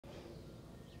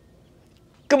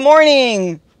Good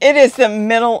morning. It is the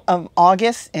middle of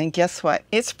August, and guess what?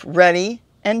 It's ready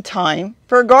and time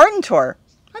for a garden tour.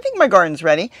 I think my garden's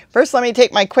ready. First, let me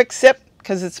take my quick sip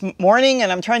because it's morning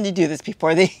and I'm trying to do this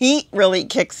before the heat really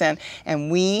kicks in. And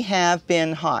we have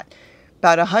been hot.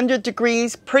 About 100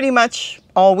 degrees pretty much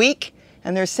all week.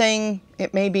 And they're saying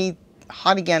it may be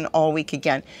hot again all week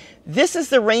again. This is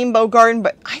the rainbow garden,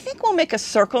 but I think we'll make a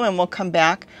circle and we'll come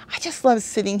back. I just love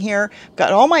sitting here.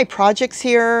 Got all my projects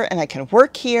here and I can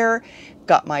work here.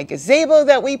 Got my gazebo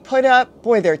that we put up.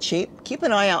 Boy, they're cheap. Keep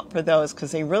an eye out for those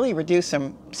because they really reduce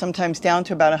them, sometimes down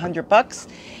to about $100.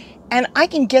 And I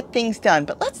can get things done.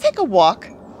 But let's take a walk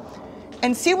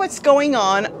and see what's going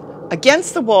on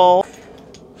against the wall.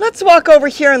 Let's walk over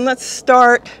here and let's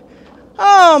start.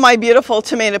 Oh, my beautiful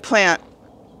tomato plant,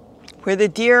 where the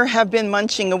deer have been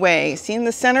munching away. See in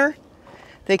the center?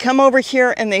 They come over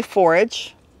here and they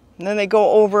forage. And then they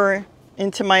go over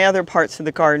into my other parts of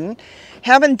the garden.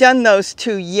 Haven't done those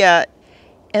two yet.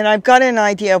 And I've got an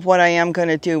idea of what I am going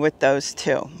to do with those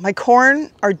two. My corn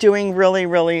are doing really,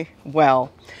 really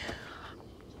well.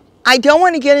 I don't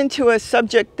want to get into a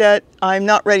subject that I'm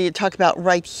not ready to talk about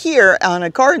right here on a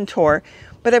garden tour.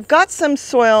 But I've got some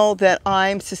soil that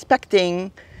I'm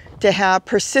suspecting to have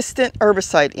persistent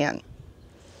herbicide in.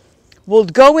 We'll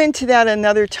go into that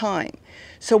another time.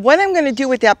 So what I'm going to do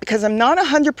with that, because I'm not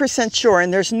 100% sure,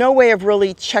 and there's no way of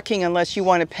really checking unless you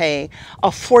want to pay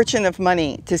a fortune of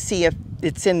money to see if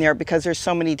it's in there because there's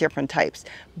so many different types.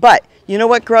 But you know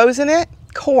what grows in it?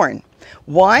 Corn.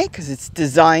 Why? Because it's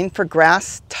designed for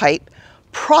grass type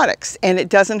products and it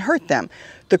doesn't hurt them.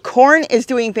 The corn is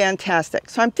doing fantastic.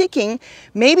 So I'm thinking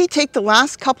maybe take the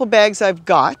last couple bags I've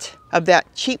got of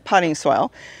that cheap potting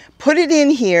soil, put it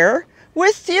in here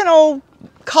with, you know,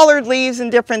 colored leaves and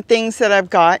different things that I've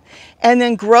got, and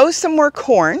then grow some more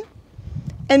corn.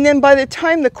 And then by the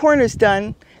time the corn is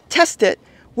done, test it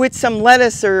with some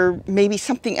lettuce or maybe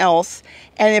something else.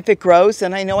 And if it grows,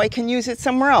 then I know I can use it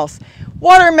somewhere else.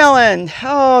 Watermelon.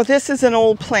 Oh, this is an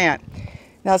old plant.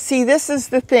 Now see, this is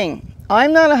the thing.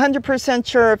 I'm not 100%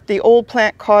 sure if the old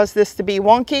plant caused this to be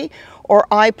wonky or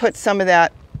I put some of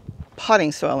that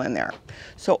potting soil in there.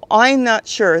 So I'm not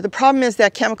sure. The problem is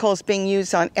that chemical is being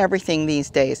used on everything these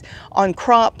days. On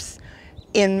crops,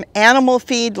 in animal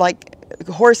feed like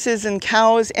horses and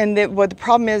cows. And the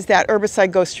problem is that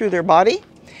herbicide goes through their body.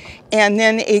 And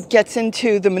then it gets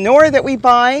into the manure that we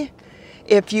buy.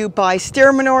 If you buy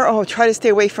steer manure, oh, try to stay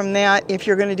away from that if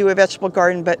you're going to do a vegetable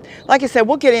garden. But like I said,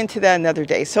 we'll get into that another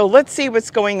day. So let's see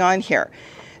what's going on here.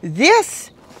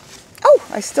 This, oh,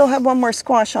 I still have one more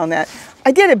squash on that.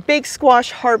 I did a big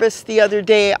squash harvest the other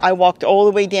day. I walked all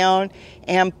the way down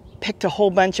and picked a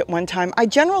whole bunch at one time. I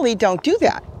generally don't do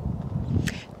that.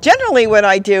 Generally what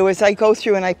I do is I go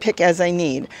through and I pick as I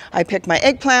need. I picked my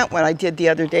eggplant, what I did the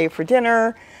other day for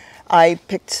dinner. I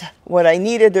picked what I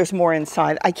needed. There's more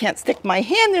inside. I can't stick my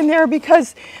hand in there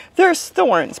because there's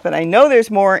thorns, but I know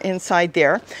there's more inside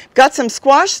there. Got some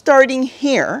squash starting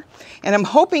here, and I'm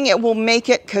hoping it will make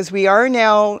it because we are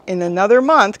now in another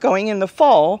month going in the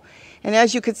fall. And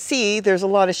as you could see, there's a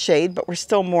lot of shade, but we're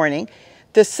still morning.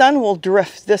 The sun will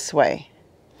drift this way.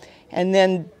 And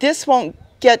then this won't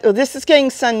get, oh, this is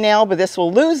getting sun now, but this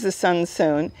will lose the sun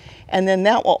soon. And then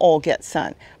that will all get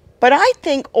sun. But I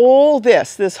think all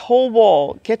this whole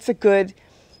wall gets a good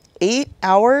 8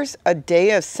 hours a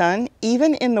day of sun,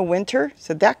 even in the winter.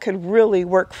 So that could really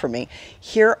work for me.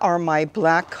 Here are my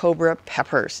black cobra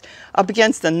peppers up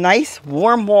against a nice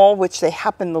warm wall, which they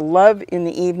happen to love in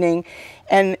the evening.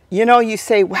 And you know, you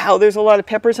say, wow, there's a lot of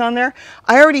peppers on there.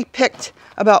 I already picked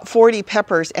about 40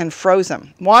 peppers and froze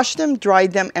them, washed them,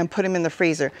 dried them, and put them in the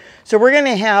freezer. So we're going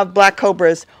to have black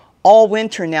cobras all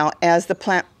winter now, as the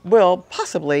plant will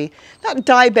possibly not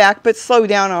die back, but slow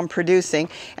down on producing.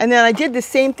 And then I did the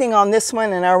same thing on this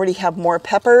one, and I already have more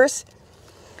peppers.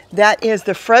 That is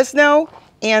the Fresno,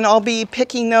 and I'll be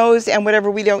picking those, and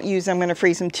whatever we don't use, I'm going to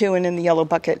freeze them too. And in the yellow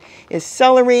bucket is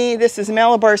celery. This is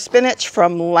Malabar spinach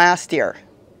from last year.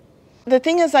 The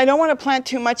thing is, I don't want to plant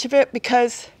too much of it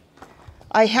because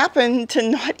I happen to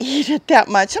not eat it that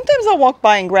much. Sometimes I'll walk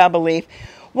by and grab a leaf.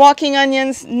 Walking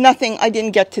onions, nothing, I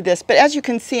didn't get to this. But as you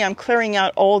can see, I'm clearing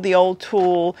out all the old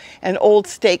tulle and old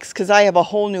stakes because I have a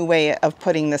whole new way of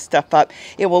putting this stuff up.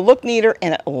 It will look neater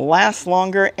and it will last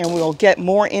longer, and we'll get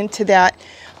more into that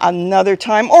another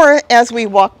time or as we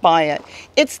walk by it.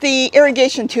 It's the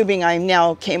irrigation tubing I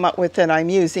now came up with that I'm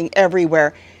using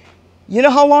everywhere. You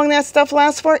know how long that stuff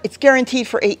lasts for? It's guaranteed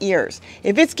for 8 years.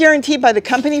 If it's guaranteed by the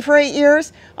company for 8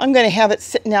 years, I'm going to have it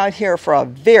sitting out here for a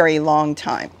very long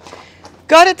time.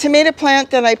 got a tomato plant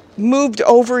that I moved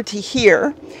over to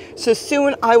here. So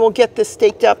soon I will get this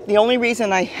staked up. The only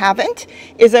reason I haven't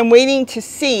is I'm waiting to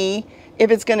see if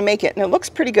it's going to make it. And it looks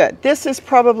pretty good. This is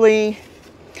probably,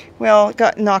 well, it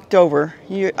got knocked over.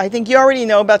 I think you already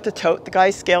know about the tote. The guy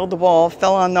scaled the wall,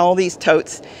 fell on all these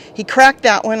totes. He cracked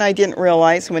that one. I didn't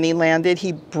realize when he landed.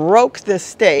 He broke the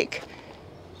stake.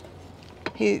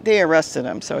 They arrested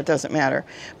him, so it doesn't matter.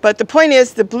 But the point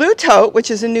is, the blue tote,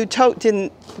 which is a new tote,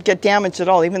 didn't get damaged at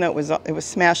all, even though it was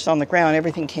smashed on the ground.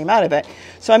 Everything came out of it.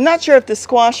 So I'm not sure if the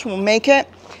squash will make it.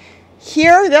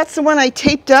 Here, that's the one I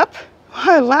taped up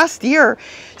last year.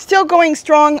 Still going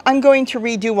strong. I'm going to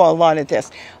redo a lot of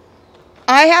this.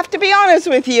 I have to be honest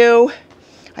with you,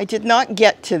 I did not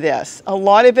get to this. A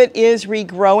lot of it is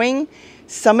regrowing.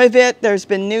 Some of it, there's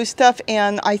been new stuff,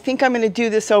 and I think I'm going to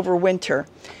do this over winter.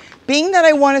 Being that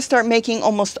I want to start making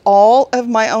almost all of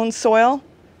my own soil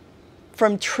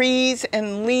from trees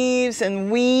and leaves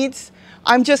and weeds,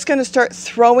 I'm just going to start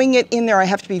throwing it in there. I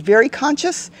have to be very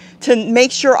conscious to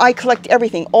make sure I collect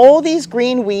everything. All these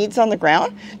green weeds on the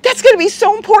ground, that's going to be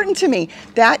so important to me.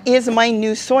 That is my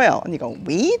new soil. And you go,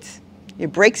 weeds?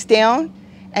 It breaks down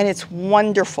and it's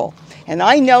wonderful. And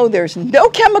I know there's no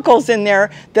chemicals in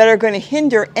there that are going to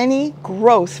hinder any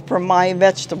growth from my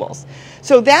vegetables.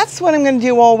 So that's what I'm going to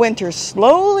do all winter,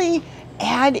 slowly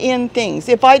add in things.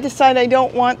 If I decide I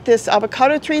don't want this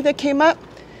avocado tree that came up,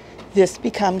 this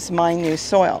becomes my new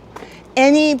soil.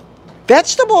 Any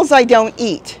vegetables I don't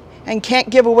eat and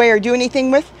can't give away or do anything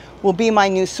with will be my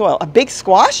new soil. A big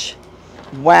squash?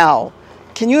 Wow.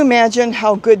 Can you imagine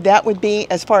how good that would be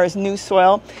as far as new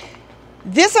soil?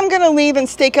 This I'm going to leave and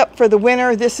stake up for the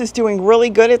winter. This is doing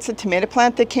really good. It's a tomato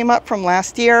plant that came up from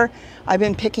last year. I've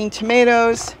been picking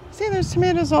tomatoes. See, there's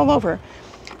tomatoes all over.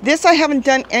 This I haven't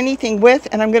done anything with,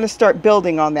 and I'm going to start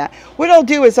building on that. What I'll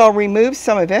do is I'll remove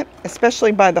some of it,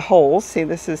 especially by the holes. See,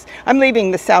 I'm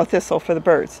leaving the sow thistle for the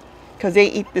birds because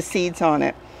they eat the seeds on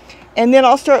it. And then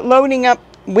I'll start loading up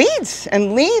weeds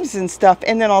and leaves and stuff,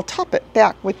 and then I'll top it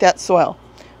back with that soil.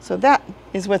 So that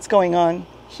is what's going on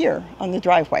here on the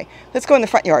driveway. Let's go in the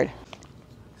front yard.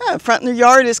 The front of the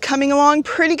yard is coming along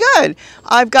pretty good.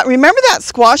 Remember that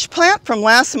squash plant from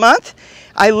last month?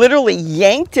 I literally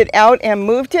yanked it out and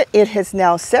moved it. It has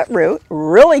now set root,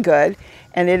 really good,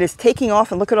 and it is taking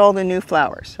off, and look at all the new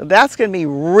flowers. So that's going to be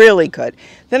really good.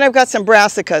 Then I've got some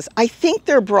brassicas. I think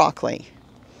they're broccoli.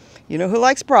 You know who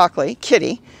likes broccoli?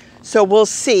 Kitty. So we'll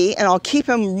see, and I'll keep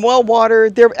them well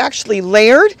watered. They're actually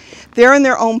layered. They're in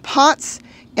their own pots,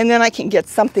 and then I can get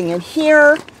something in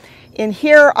here. In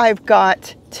here I've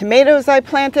got tomatoes I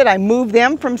planted. I moved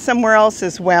them from somewhere else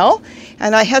as well.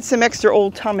 And I had some extra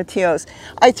old tomatillos.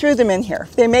 I threw them in here.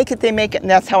 If they make it, they make it. And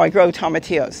that's how I grow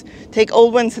tomatillos. Take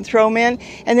old ones and throw them in.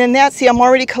 And then see, I'm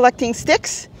already collecting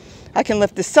sticks. I can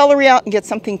lift the celery out and get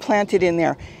something planted in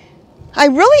there. I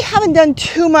really haven't done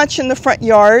too much in the front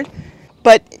yard,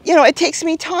 but you know, it takes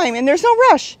me time and there's no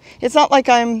rush. It's not like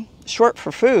I'm short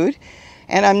for food.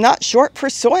 And I'm not short for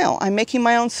soil. I'm making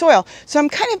my own soil. So I'm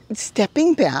kind of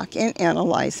stepping back and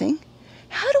analyzing,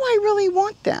 how do I really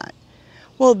want that?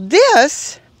 Well,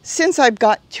 this, since I've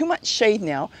got too much shade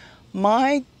now,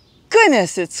 my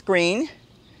goodness, it's green.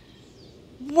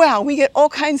 Wow, we get all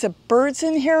kinds of birds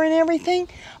in here and everything.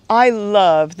 I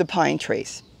love the pine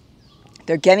trees.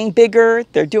 They're getting bigger,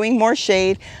 they're doing more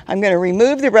shade. I'm going to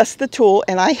remove the rest of the tool,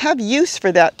 and I have use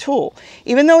for that tool.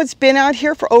 Even though it's been out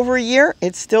here for over a year,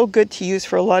 it's still good to use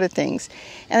for a lot of things.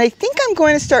 And I think I'm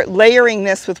going to start layering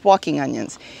this with walking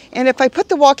onions. And if I put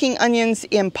the walking onions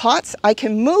in pots, I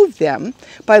can move them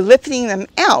by lifting them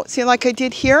out. See, like I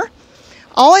did here?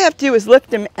 All I have to do is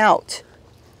lift them out.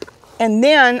 And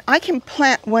then I can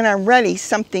plant, when I'm ready,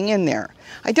 something in there.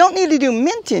 I don't need to do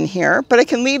mint in here, but I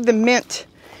can leave the mint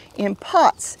in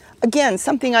pots. Again,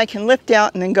 something I can lift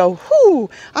out and then go, whoo,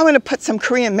 I'm going to put some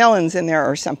Korean melons in there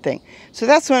or something. So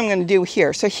that's what I'm going to do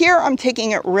here. So here I'm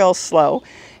taking it real slow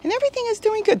and everything is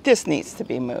doing good. This needs to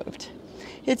be moved.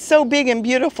 It's so big and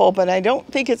beautiful, but I don't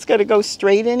think it's going to go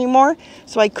straight anymore.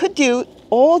 So I could do,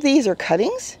 all these are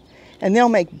cuttings and they'll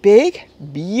make big,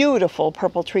 beautiful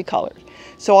purple tree colors.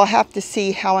 So I'll have to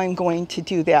see how I'm going to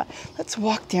do that. Let's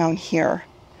walk down here.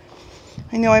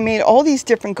 I know I made all these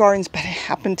different gardens, but I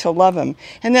happen to love them.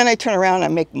 And then I turn around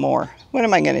and make more. What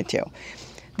am I going to do?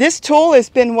 This tool has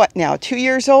been, what now, 2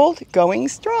 years old? Going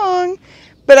strong.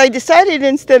 But I decided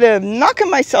instead of knocking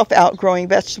myself out growing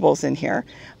vegetables in here,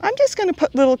 I'm just going to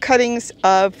put little cuttings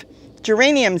of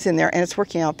geraniums in there, and it's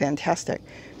working out fantastic.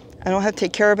 I don't have to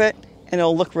take care of it, and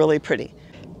it'll look really pretty.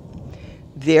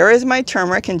 There is my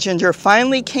turmeric, and ginger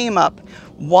finally came up.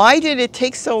 Why did it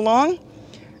take so long?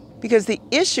 because the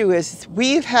issue is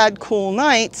we've had cool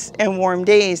nights and warm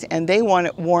days, and they want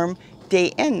it warm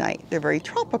day and night. They're very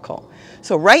tropical.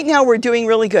 So right now we're doing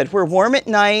really good. We're warm at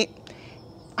night.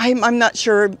 I'm not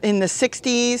sure, in the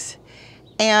 60s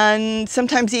and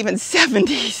sometimes even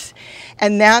 70s.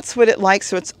 And that's what it likes.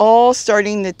 So it's all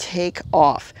starting to take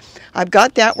off. I've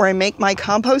got that where I make my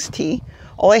compost tea.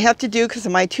 All I have to do, because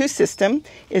of my two system,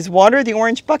 is water the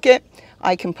orange bucket.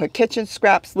 I can put kitchen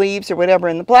scraps, leaves, or whatever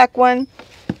in the black one.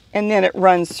 And then it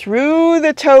runs through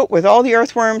the tote with all the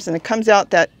earthworms, and it comes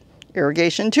out that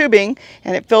irrigation tubing,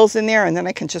 and it fills in there, and then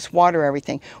I can just water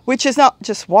everything, which is not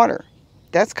just water.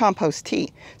 That's compost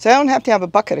tea. So I don't have to have a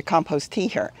bucket of compost tea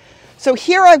here. So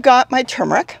here I've got my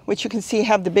turmeric, which you can see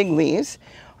have the big leaves.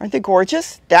 Aren't they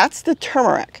gorgeous? That's the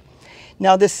turmeric.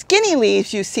 Now the skinny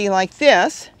leaves you see like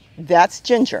this, that's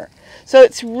ginger. So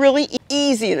it's really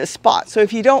easy to spot. So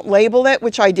if you don't label it,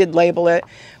 which I did label it,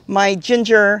 my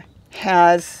ginger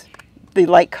has the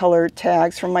light colored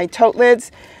tags from my tote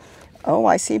lids. Oh,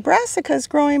 I see brassicas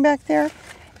growing back there.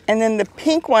 And then the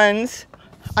pink ones,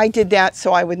 I did that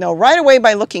so I would know right away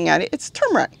by looking at it, it's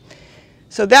turmeric.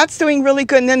 So that's doing really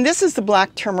good. And then this is the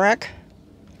black turmeric.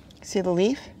 See the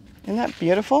leaf? Isn't that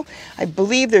beautiful? I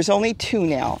believe there's only 2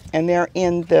 now, and they're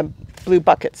in the blue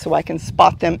bucket, so I can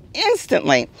spot them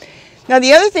instantly. Now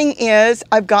the other thing is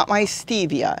I've got my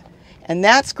stevia, and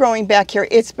that's growing back here.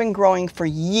 It's been growing for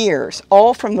years,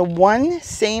 all from the one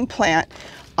same plant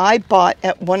I bought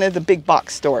at one of the big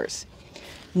box stores.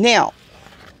 Now,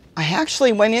 I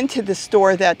actually went into the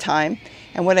store that time,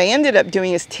 and what I ended up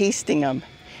doing is tasting them.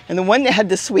 And the one that had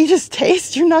the sweetest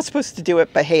taste, you're not supposed to do it,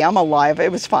 but hey, I'm alive,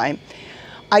 it was fine.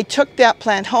 I took that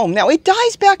plant home. Now it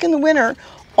dies back in the winter,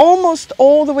 almost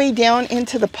all the way down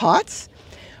into the pots.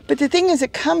 But the thing is,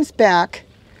 it comes back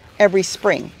every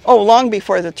spring. Oh, long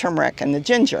before the turmeric and the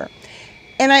ginger.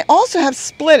 And I also have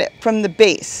split it from the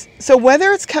base. So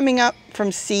whether it's coming up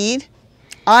from seed,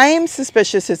 I'm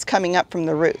suspicious it's coming up from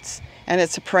the roots, and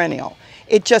it's a perennial.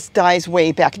 It just dies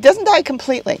way back. It doesn't die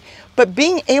completely, but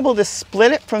being able to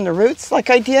split it from the roots like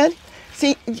I did,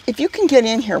 see, if you can get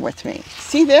in here with me,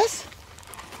 see this?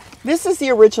 This is the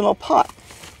original pot.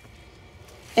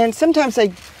 And sometimes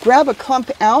I grab a clump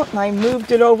out and I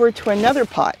moved it over to another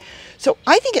pot. So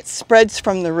I think it spreads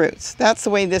from the roots. That's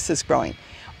the way this is growing.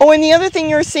 Oh, and the other thing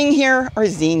you're seeing here are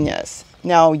zinnias.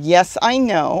 Now, yes, I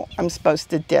know I'm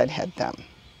supposed to deadhead them.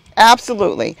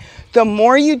 Absolutely. The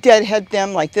more you deadhead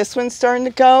them, like this one's starting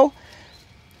to go,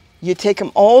 you take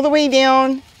them all the way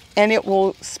down and it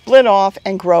will split off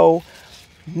and grow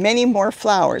many more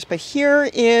flowers. But here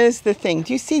is the thing.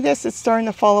 Do you see this? It's starting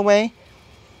to fall away.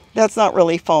 That's not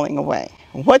really falling away.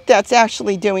 What that's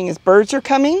actually doing is birds are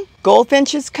coming,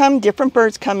 goldfinches come, different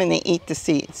birds come, and they eat the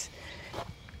seeds.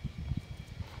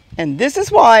 And this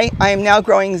is why I am now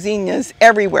growing zinnias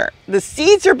everywhere. The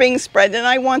seeds are being spread, and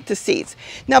I want the seeds.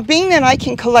 Now, being that I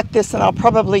can collect this, and I'll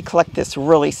probably collect this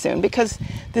really soon because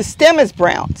the stem is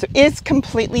brown, so it's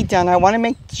completely done. I want to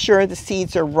make sure the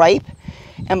seeds are ripe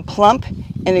and plump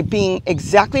and it being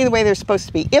exactly the way they're supposed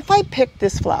to be. If I pick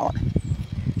this flower,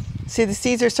 see the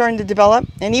seeds are starting to develop,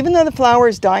 and even though the flower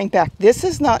is dying back, this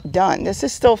is not done. This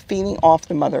is still feeding off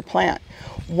the mother plant.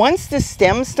 Once the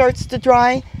stem starts to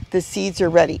dry, the seeds are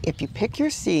ready. If you pick your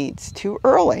seeds too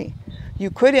early, you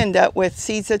could end up with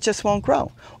seeds that just won't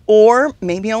grow. Or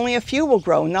maybe only a few will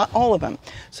grow, not all of them.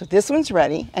 So this one's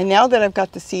ready, and now that I've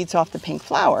got the seeds off the pink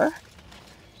flower,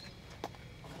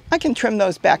 I can trim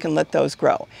those back and let those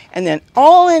grow. And then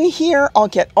all in here, I'll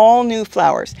get all new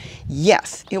flowers.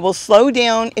 Yes, it will slow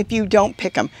down if you don't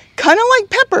pick them. Kind of like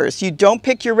peppers. You don't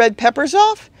pick your red peppers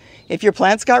off. If your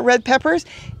plant's got red peppers,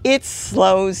 it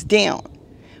slows down.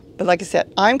 But like I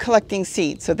said, I'm collecting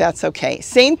seeds, so that's okay.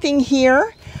 Same thing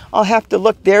here. I'll have to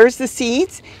look, there's the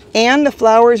seeds and the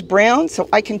flower is brown, so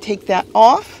I can take that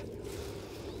off.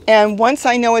 And once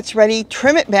I know it's ready,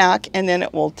 trim it back, and then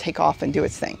it will take off and do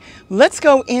its thing. Let's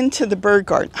go into the bird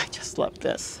garden. I just love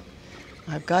this.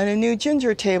 I've got a new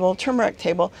ginger table, turmeric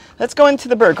table. Let's go into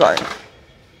the bird garden.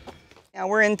 Now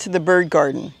we're into the bird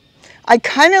garden. I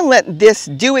kind of let this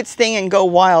do its thing and go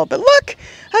wild, but look,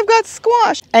 I've got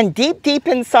squash. And deep, deep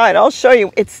inside, I'll show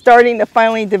you, it's starting to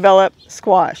finally develop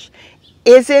squash.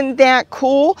 Isn't that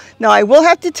cool? Now, I will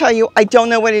have to tell you, I don't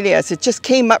know what it is. It just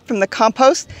came up from the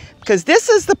compost, because this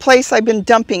is the place I've been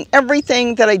dumping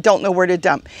everything that I don't know where to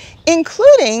dump,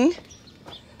 including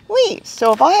leaves.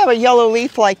 So if I have a yellow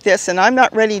leaf like this and I'm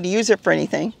not ready to use it for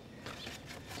anything,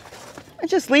 I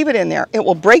just leave it in there. It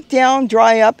will break down,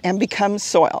 dry up, and become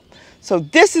soil. So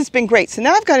this has been great. So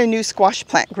now I've got a new squash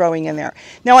plant growing in there.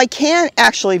 Now I can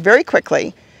actually very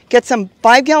quickly get some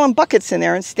 5-gallon buckets in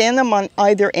there and stand them on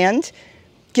either end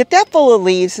get that full of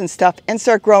leaves and stuff and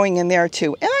start growing in there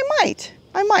too. And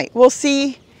I might. We'll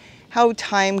see how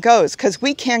time goes, because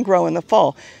we can grow in the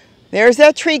fall. There's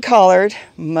that tree collard.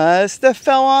 Must have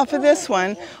fell off of this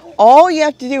one. All you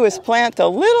have to do is plant a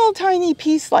little tiny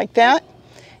piece like that,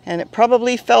 and it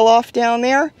probably fell off down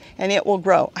there, and it will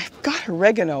grow. I've got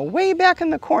oregano way back in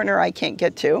the corner I can't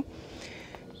get to.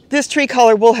 This tree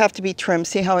collard will have to be trimmed.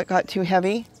 See how it got too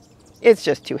heavy? It's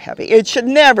just too heavy. It should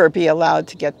never be allowed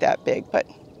to get that big, but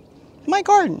my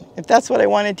garden, if that's what I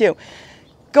want to do.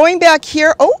 Going back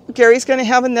here, oh, Gary's going to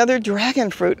have another dragon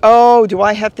fruit. Oh, do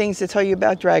I have things to tell you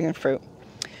about dragon fruit?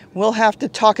 We'll have to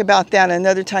talk about that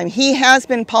another time. He has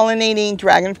been pollinating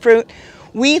dragon fruit.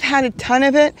 We've had a ton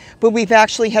of it, but we've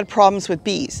actually had problems with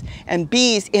bees, and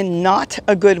bees in not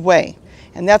a good way.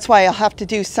 And that's why I'll have to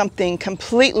do something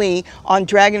completely on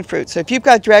dragon fruit. So if you've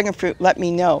got dragon fruit, let me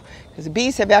know, because the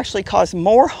bees have actually caused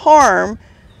more harm,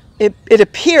 it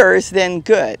appears, than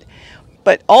good.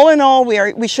 But all in all,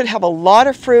 we should have a lot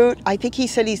of fruit. I think he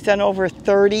said he's done over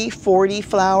 30, 40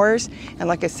 flowers. And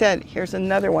like I said, here's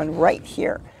another one right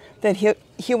here that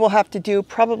he will have to do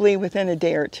probably within a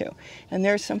day or two. And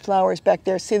there's some flowers back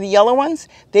there. See the yellow ones?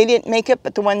 They didn't make it,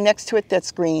 but the one next to it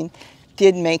that's green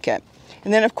did make it.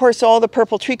 And then of course all the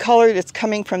purple tree color that's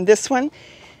coming from this one.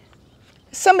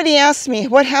 Somebody asked me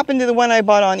what happened to the one I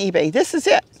bought on eBay. This is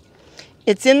it.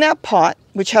 It's in that pot,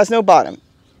 which has no bottom.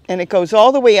 And it goes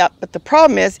all the way up, but the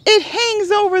problem is it hangs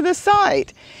over the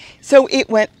side. So it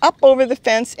went up over the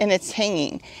fence and it's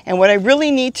hanging. And what I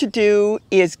really need to do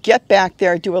is get back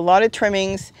there, do a lot of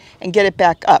trimmings, and get it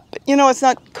back up. But, you know, it's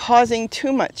not causing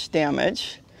too much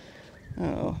damage.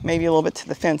 Oh, maybe a little bit to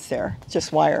the fence there,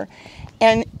 just wire.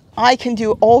 And I can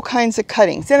do all kinds of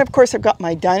cuttings. Then of course I've got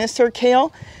my dinosaur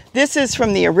kale. This is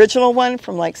from the original one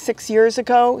from like 6 years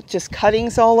ago, just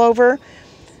cuttings all over.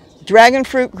 Dragon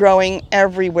fruit growing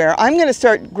everywhere. I'm going to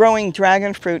start growing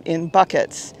dragon fruit in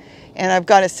buckets, and I've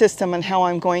got a system on how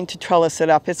I'm going to trellis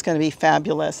it up. It's going to be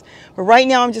fabulous. But right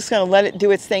now I'm just going to let it do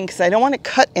its thing, because I don't want to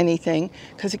cut anything,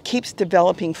 because it keeps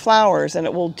developing flowers, and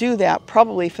it will do that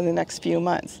probably for the next few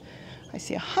months. I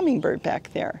see a hummingbird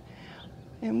back there.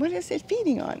 And what is it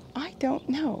feeding on? I don't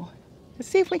know. Let's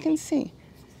see if we can see.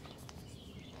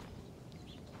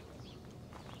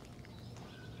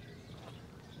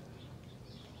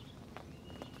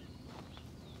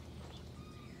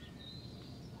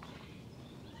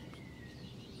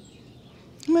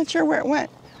 I'm not sure where it went.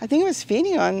 I think it was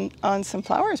feeding on some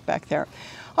flowers back there.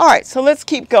 All right, so let's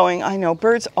keep going. I know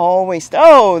birds always,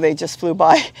 oh, they just flew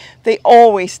by. They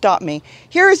always stop me.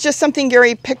 Here is just something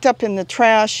Gary picked up in the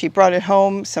trash. He brought it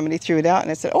home. Somebody threw it out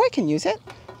and I said, oh, I can use it.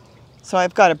 So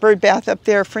I've got a bird bath up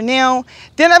there for now.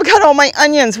 Then I've got all my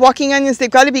onions, walking onions. They've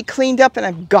got to be cleaned up, and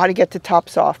I've got to get the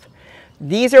tops off.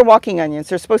 These are walking onions.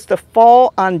 They're supposed to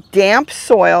fall on damp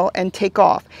soil and take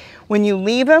off. When you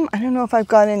leave them, I don't know if I've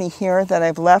got any here that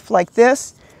I've left like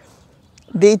this,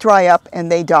 they dry up and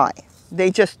they die.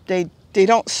 They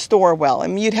don't store well. I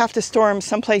mean, you'd have to store them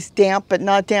someplace damp, but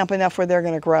not damp enough where they're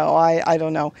going to grow. I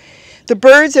don't know. The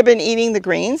birds have been eating the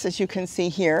greens, as you can see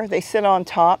here. They sit on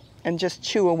top and just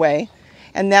chew away,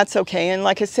 and that's okay. And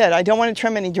like I said, I don't want to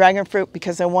trim any dragon fruit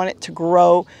because I want it to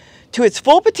grow to its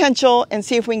full potential and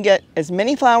see if we can get as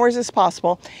many flowers as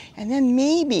possible. And then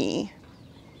maybe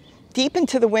deep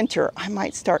into the winter, I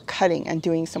might start cutting and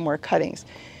doing some more cuttings.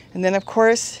 And then of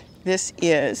course, this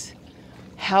is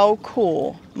how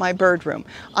cool my bird room.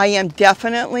 I am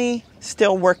definitely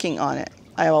still working on it.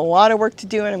 I have a lot of work to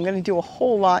do, and I'm going to do a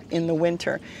whole lot in the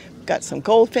winter. Got some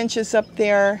goldfinches up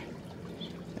there. I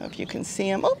don't know if you can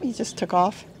see them. Oh, he just took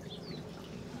off.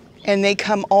 And they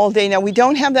come all day. Now, we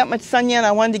don't have that much sun yet.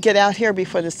 I wanted to get out here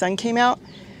before the sun came out.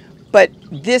 But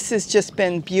this has just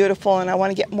been beautiful, and I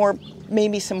want to get more,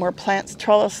 maybe some more plants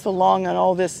trellised along on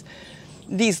all this,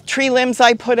 these tree limbs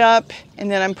I put up,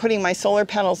 and then I'm putting my solar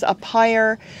panels up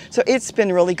higher. So it's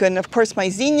been really good. And of course my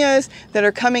zinnias that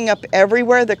are coming up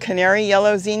everywhere, the canary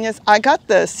yellow zinnias, I got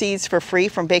the seeds for free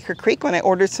from Baker Creek when I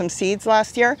ordered some seeds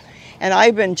last year, and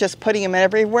I've been just putting them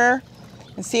everywhere.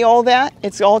 And see all that?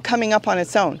 It's all coming up on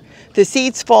its own. The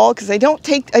seeds fall because I don't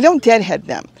deadhead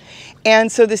them.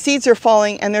 And so the seeds are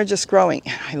falling and they're just growing.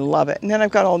 I love it. And then I've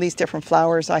got all these different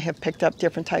flowers. I have picked up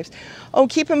different types. Oh,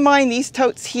 keep in mind these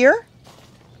totes here.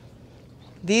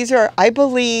 These are, I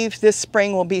believe this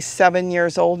spring will be 7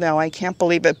 years old now. I can't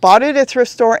believe it. Bought it at a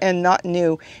thrift store and not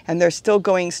new. And they're still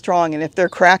going strong. And if they're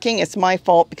cracking, it's my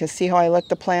fault, because see how I let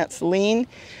the plants lean?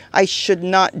 I should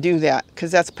not do that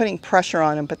because that's putting pressure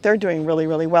on them. But they're doing really,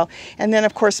 really well. And then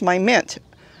of course my mint.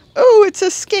 Oh, it's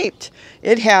escaped.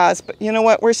 It has, but you know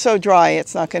what? We're so dry,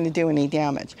 it's not going to do any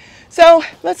damage. So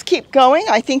let's keep going.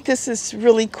 I think this is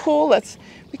really cool. Let's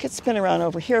could spin around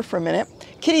over here for a minute.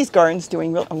 Kitty's garden's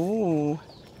doing real, ooh,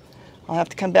 I'll have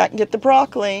to come back and get the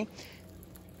broccoli.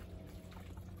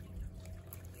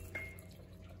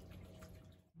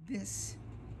 This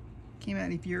came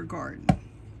out of your garden.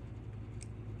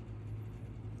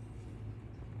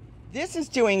 This is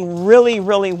doing really,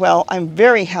 really well. I'm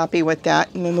very happy with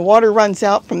that. And then the water runs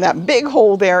out from that big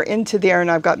hole there into there,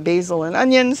 and I've got basil and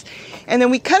onions. And then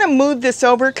we kind of moved this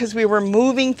over because we were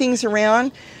moving things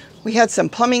around. We had some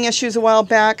plumbing issues a while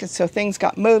back, and so things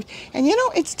got moved. And you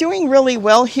know, it's doing really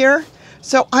well here,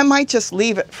 so I might just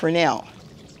leave it for now.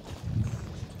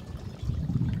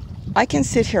 I can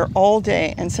sit here all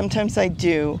day, and sometimes I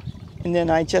do, and then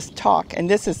I just talk. And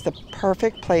this is the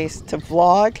perfect place to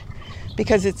vlog,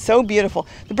 because it's so beautiful.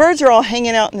 The birds are all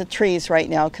hanging out in the trees right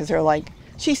now because they're like,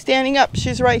 she's standing up,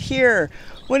 she's right here.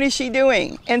 What is she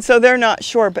doing? And so they're not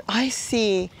sure, but I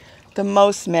see the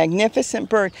most magnificent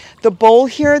bird. The bowl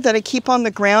here that I keep on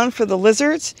the ground for the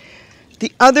lizards,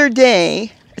 the other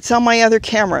day, it's on my other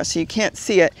camera so you can't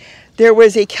see it, there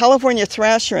was a California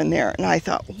thrasher in there, and I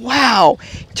thought, wow,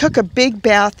 took a big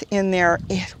bath in there.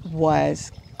 It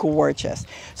was gorgeous.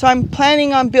 So I'm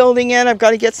planning on building it. I've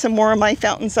got to get some more of my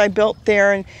fountains I built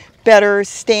there and better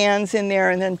stands in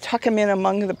there, and then tuck them in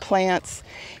among the plants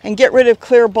and get rid of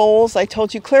clear bowls. I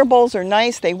told you clear bowls are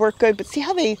nice, they work good, but see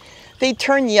how they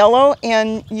turn yellow,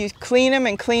 and you clean them,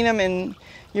 and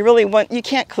you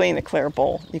can't clean a clear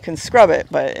bowl. You can scrub it,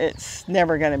 but it's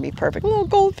never going to be perfect. A little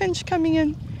goldfinch coming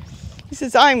in. He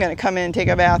says, I'm going to come in and take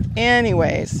a bath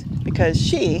anyways because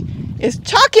she is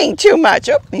talking too much.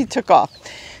 Oh, he took off.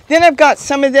 Then I've got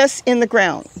some of this in the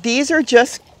ground. These are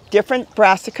just different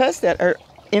brassicas that are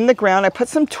in the ground. I put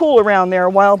some tulle around there a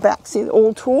while back. See the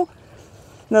old tulle?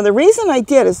 Now the reason I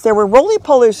did is there were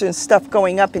roly-polies and stuff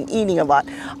going up and eating a lot.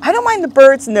 I don't mind the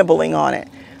birds nibbling on it,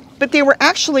 but they were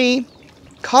actually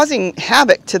causing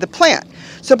havoc to the plant.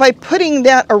 So by putting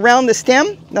that around the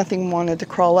stem, nothing wanted to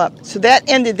crawl up. So that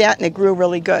ended that, and it grew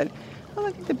really good. Oh,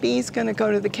 look, the bee's going to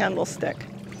go to the candlestick.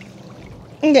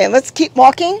 Okay, let's keep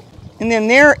walking. And then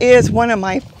there is one of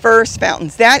my first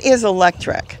fountains. That is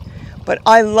electric, but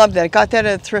I love that. I got that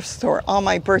at a thrift store on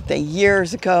my birthday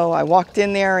years ago. I walked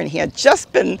in there, and he had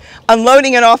just been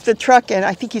unloading it off the truck, and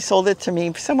I think he sold it to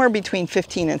me somewhere between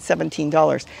 $15 and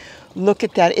 $17. Look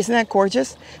at that. Isn't that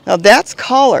gorgeous? Now that's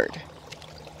collared.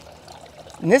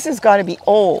 And this has got to be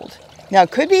old. Now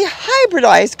it could be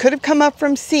hybridized, could have come up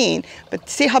from seed, but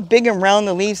see how big and round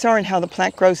the leaves are and how the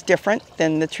plant grows different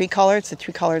than the tree collards. The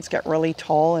tree collards get really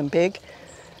tall and big.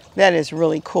 That is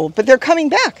really cool. But they're coming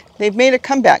back. They've made a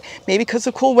comeback, maybe because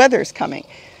the cool weather is coming.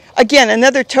 Again,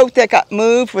 another tote that got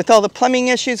moved with all the plumbing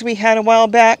issues we had a while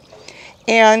back.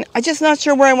 And I'm just not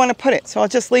sure where I want to put it, so I'll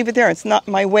just leave it there. It's not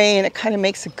my way, and it kind of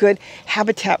makes a good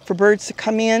habitat for birds to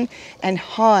come in and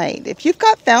hide. If you've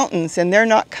got fountains and they're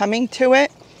not coming to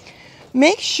it,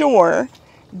 make sure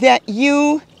that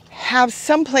you have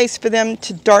some place for them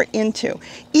to dart into.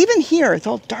 Even here,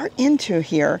 they'll dart into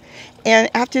here, and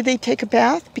after they take a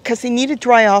bath, because they need to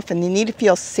dry off and they need to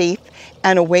feel safe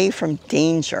and away from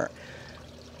danger.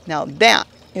 Now that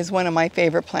is one of my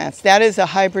favorite plants. That is a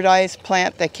hybridized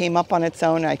plant that came up on its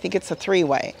own. I think it's a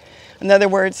three-way. In other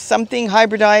words, something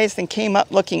hybridized and came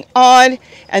up looking odd,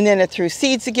 and then it threw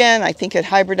seeds again. I think it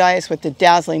hybridized with the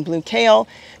dazzling blue kale,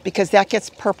 because that gets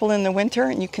purple in the winter,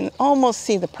 and you can almost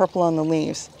see the purple on the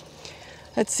leaves.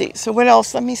 Let's see, so what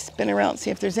else? Let me spin around,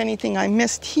 see if there's anything I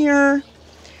missed here.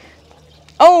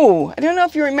 Oh, I don't know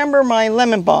if you remember my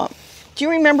lemon balm. Do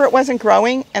you remember it wasn't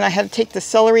growing, and I had to take the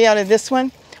celery out of this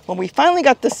one? Well, we finally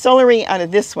got the celery out of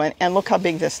this one, and look how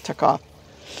big this took off.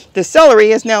 The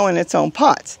celery is now in its own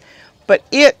pots, but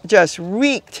it just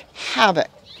wreaked havoc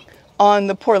on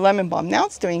the poor lemon balm. Now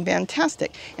it's doing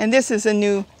fantastic. And this is a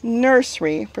new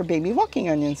nursery for baby walking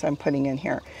onions I'm putting in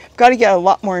here. I've got to get a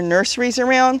lot more nurseries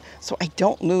around so I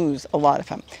don't lose a lot of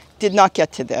them. Did not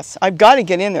get to this. I've got to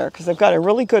get in there because I've got a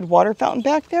really good water fountain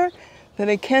back there that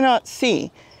I cannot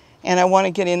see. And I want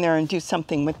to get in there and do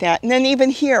something with that. And then even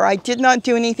here, I did not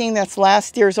do anything. That's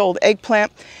last year's old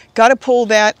eggplant. Got to pull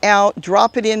that out,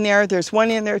 drop it in there. There's one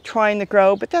in there trying to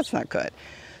grow, but that's not good.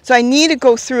 So I need to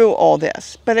go through all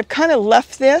this. But I've kind of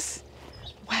left this.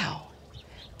 Wow.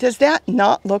 Does that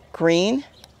not look green?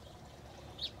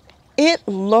 It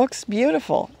looks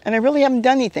beautiful. And I really haven't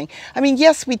done anything. I mean,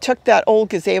 yes, we took that old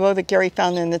gazebo that Gary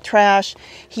found in the trash.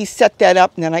 He set that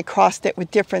up, and then I crossed it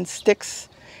with different sticks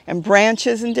and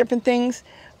branches and different things,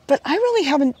 but I really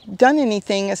haven't done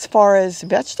anything as far as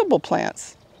vegetable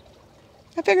plants.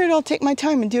 I figured I'll take my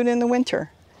time and do it in the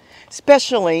winter.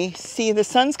 Especially, see, the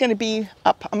sun's going to be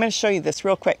up. I'm going to show you this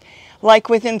real quick. Like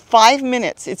within 5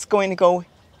 minutes, it's going to go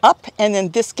up, and then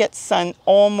this gets sun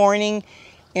all morning,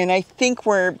 and I think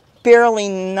we're barely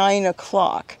 9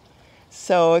 o'clock.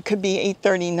 So it could be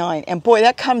 8:39. And boy,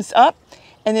 that comes up,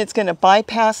 and it's going to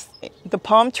bypass the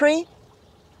palm tree.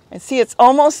 And see, it's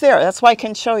almost there. That's why I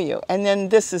can show you. And then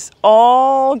this is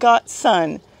all got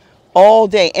sun all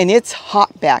day, and it's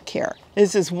hot back here.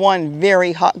 This is one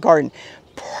very hot garden.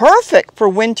 Perfect for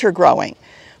winter growing.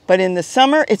 But in the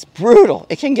summer, it's brutal.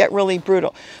 It can get really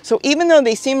brutal. So even though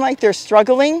they seem like they're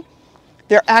struggling,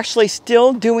 they're actually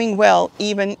still doing well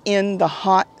even in the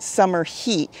hot summer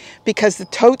heat because the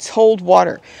totes hold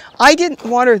water. I didn't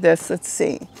water this. Let's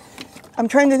see. I'm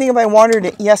trying to think if I watered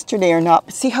it yesterday or not.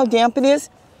 But see how damp it is?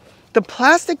 The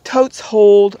plastic totes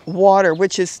hold water,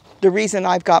 which is the reason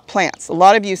I've got plants. A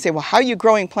lot of you say, well, how are you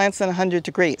growing plants in 100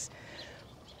 degrees?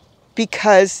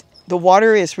 Because the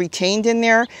water is retained in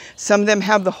there. Some of them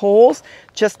have the holes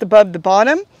just above the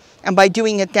bottom. And by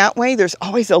doing it that way, there's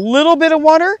always a little bit of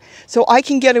water, so I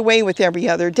can get away with every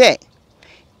other day.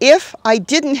 If I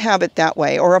didn't have it that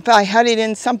way, or if I had it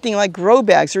in something like grow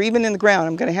bags or even in the ground,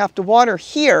 I'm going to have to water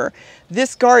here,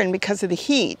 this garden, because of the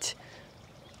heat,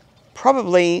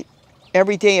 probably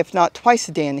every day, if not twice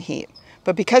a day in the heat.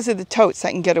 But because of the totes,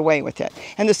 I can get away with it.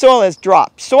 And the soil has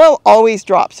dropped. Soil always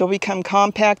drops. It'll become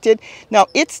compacted. Now,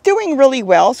 it's doing really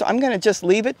well, so I'm going to just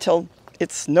leave it till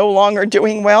it's no longer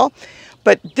doing well.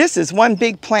 But this is one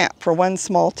big plant for one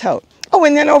small tote. Oh,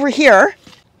 and then over here,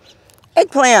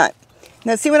 eggplant.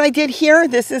 Now, see what I did here?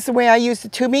 This is the way I used the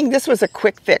tubing. This was a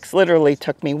quick fix. Literally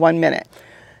took me 1 minute.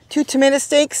 2 tomato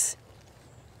stakes.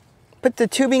 Put the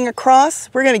tubing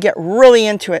across. We're going to get really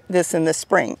into this in the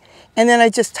spring. And then I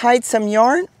just tied some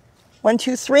yarn. 1,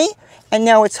 2, 3. And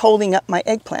now it's holding up my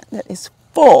eggplant. That is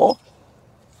full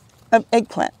of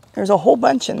eggplant. There's a whole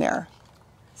bunch in there.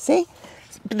 See?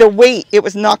 The weight, it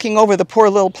was knocking over the poor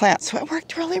little plant. So it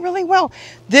worked really, really well.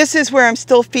 This is where I'm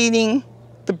still feeding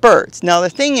the birds. Now the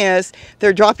thing is,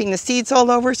 they're dropping the seeds all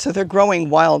over, so they're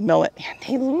growing wild millet. And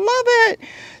they love it.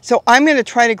 So I'm going to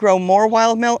try to grow more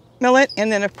wild millet.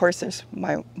 And then, of course, there's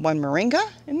my one moringa.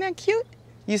 Isn't that cute?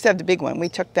 Used to have the big one. We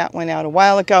took that one out a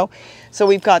while ago. So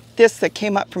we've got this that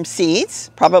came up from seeds,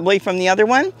 probably from the other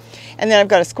one. And then I've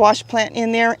got a squash plant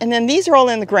in there. And then these are all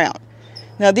in the ground.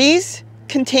 Now these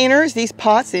containers, these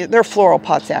pots, they're floral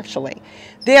pots actually.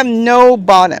 They have no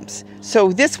bottoms.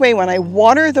 So this way, when I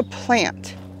water the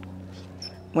plant,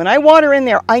 when I water in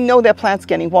there, I know that plant's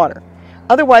getting water.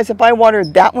 Otherwise, if I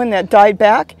watered that one that died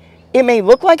back, it may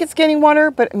look like it's getting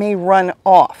water, but it may run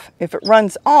off. If it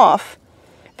runs off,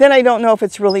 then I don't know if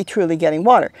it's really truly getting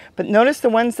water. But notice the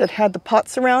ones that had the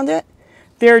pots around it,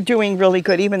 they're doing really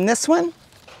good. Even this one,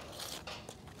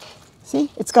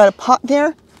 see, it's got a pot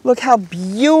there. Look how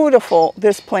beautiful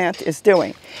this plant is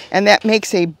doing. And that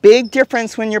makes a big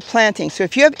difference when you're planting. So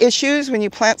if you have issues when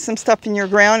you plant some stuff in your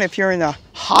ground, if you're in a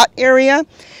hot area,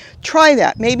 try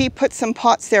that. Maybe put some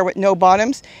pots there with no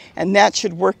bottoms, and that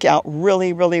should work out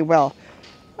really, really well.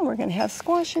 And we're going to have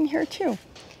squash in here too.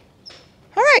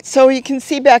 All right, so you can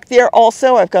see back there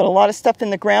also, I've got a lot of stuff in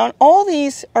the ground. All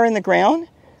these are in the ground,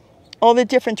 all the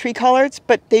different tree colors,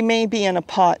 but they may be in a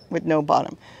pot with no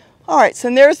bottom. All right,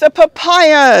 so there's the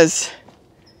papayas.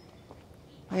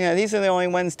 Yeah, these are the only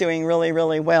ones doing really,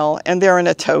 really well, and they're in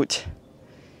a tote.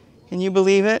 Can you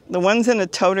believe it? The ones in the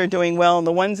tote are doing well, and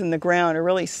the ones in the ground are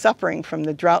really suffering from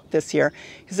the drought this year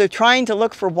because they're trying to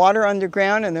look for water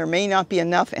underground, and there may not be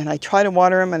enough, and I try to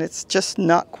water them, and it's just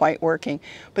not quite working.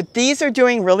 But these are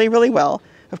doing really, really well.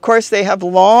 Of course, they have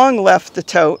long left the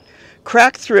tote,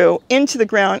 cracked through into the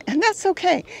ground, and that's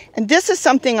okay. And this is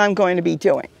something I'm going to be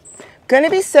doing. Going to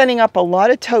be setting up a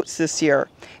lot of totes this year,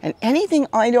 and anything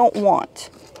I don't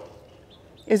want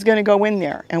is going to go in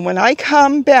there. And when I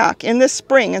come back in the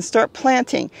spring and start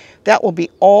planting, that will be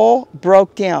all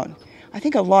broke down. I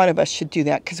think a lot of us should do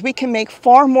that because we can make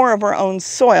far more of our own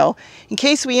soil. In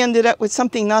case we ended up with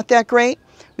something not that great,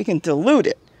 we can dilute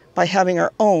it by having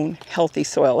our own healthy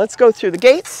soil. Let's go through the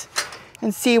gates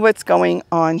and see what's going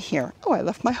on here. Oh, I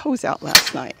left my hose out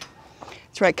last night.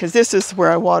 That's right, because this is where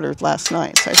I watered last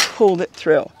night, so I pulled it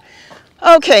through.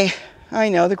 Okay, I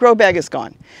know, the grow bag is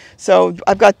gone. So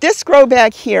I've got this grow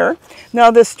bag here. Now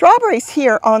the strawberries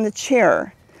here on the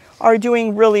chair are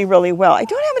doing really, really well. I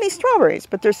don't have any strawberries,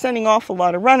 but they're sending off a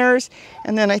lot of runners.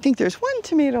 And then I think there's one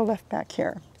tomato left back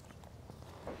here.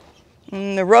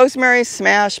 And the rosemary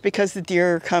smashed because the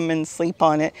deer come and sleep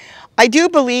on it. I do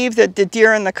believe that the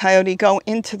deer and the coyote go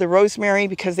into the rosemary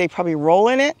because they probably roll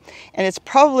in it. And it's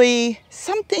probably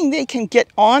something they can get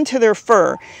onto their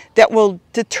fur that will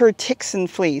deter ticks and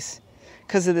fleas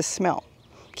because of the smell.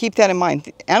 Keep that in mind.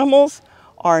 The animals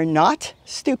are not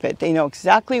stupid. They know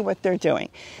exactly what they're doing.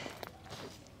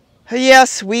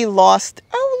 Yes, we lost,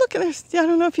 oh, look at this. I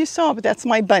don't know if you saw, but that's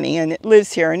my bunny, and it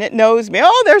lives here, and it knows me.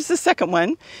 Oh, there's the second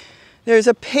one. There's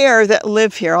a pair that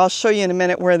live here. I'll show you in a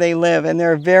minute where they live, and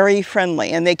they're very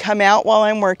friendly, and they come out while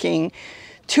I'm working.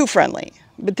 Too friendly,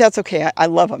 but that's okay. I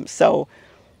love them, so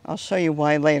I'll show you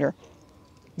why later.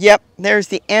 Yep, there's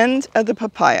the end of the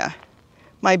papaya.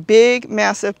 My big,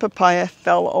 massive papaya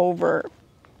fell over.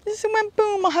 This went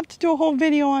boom. I'll have to do a whole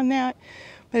video on that,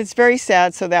 but it's very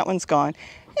sad, so that one's gone.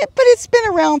 But it's been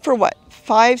around for what,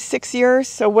 5-6 years,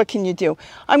 so what can you do?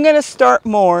 I'm going to start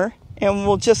more, and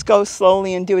we'll just go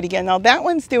slowly and do it again. Now, that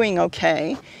one's doing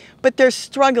okay, but they're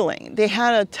struggling. They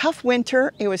had a tough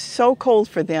winter. It was so cold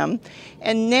for them,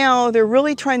 and now they're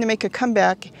really trying to make a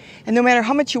comeback, and no matter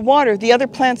how much you water, the other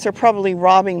plants are probably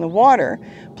robbing the water,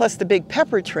 plus the big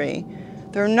pepper tree.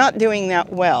 They're not doing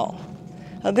that well.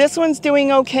 Now, this one's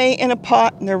doing okay in a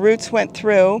pot, and the roots went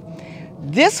through.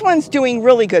 This one's doing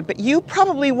really good, but you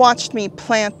probably watched me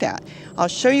plant that. I'll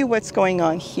show you what's going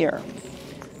on here.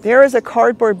 There is a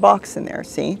cardboard box in there,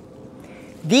 see?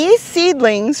 These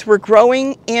seedlings were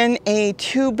growing in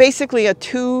basically a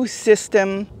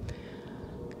two-system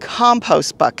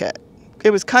compost bucket.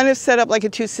 It was kind of set up like a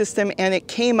two-system, and it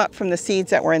came up from the seeds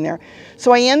that were in there.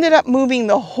 So I ended up moving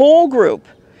the whole group,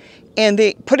 and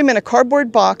they put them in a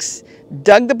cardboard box,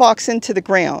 dug the box into the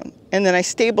ground, and then I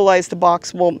stabilized the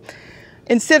box. Well,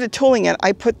 instead of tooling it,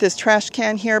 I put this trash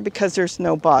can here because there's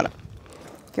no bottom.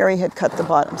 Gary had cut the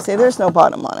bottom. See, there's no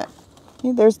bottom on it.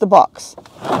 See, there's the box.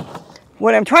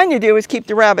 What I'm trying to do is keep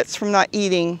the rabbits from not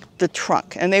eating the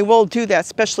trunk, and they will do that,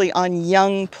 especially on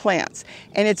young plants,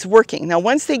 and it's working. Now,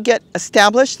 once they get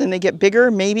established and they get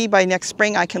bigger, maybe by next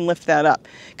spring I can lift that up,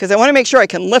 because I want to make sure I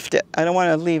can lift it. I don't want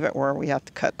to leave it where we have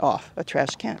to cut off a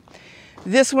trash can.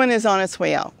 This one is on its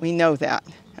way out. We know that,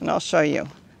 and I'll show you.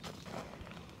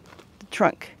 The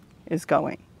trunk is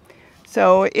going.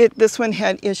 So this one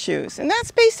had issues, and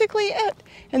that's basically it.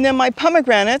 And then my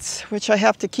pomegranates, which I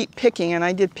have to keep picking, and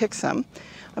I did pick some.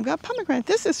 I've got pomegranate.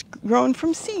 This is grown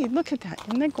from seed. Look at that.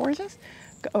 Isn't that gorgeous?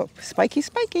 Oh, spiky,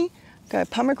 spiky. Got a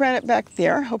pomegranate back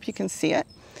there. Hope you can see it.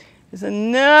 There's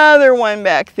another one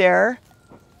back there.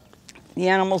 The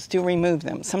animals do remove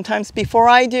them. Sometimes before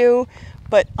I do,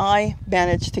 but I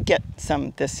managed to get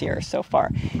some this year so far.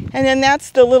 And then that's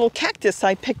the little cactus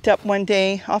I picked up one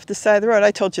day off the side of the road.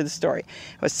 I told you the story.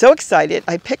 I was so excited.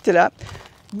 I picked it up.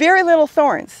 Very little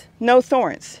thorns, no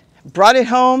thorns. Brought it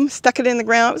home, stuck it in the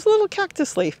ground. It was a little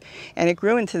cactus leaf, and it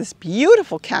grew into this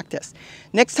beautiful cactus.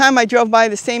 Next time I drove by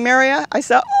the same area, I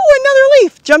saw, oh, another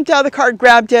leaf. Jumped out of the car,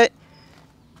 grabbed it.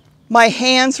 My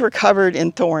hands were covered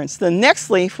in thorns. The next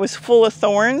leaf was full of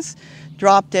thorns.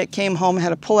 Dropped it, came home, had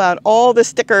to pull out all the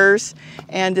stickers,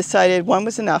 and decided one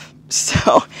was enough.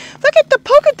 So look at the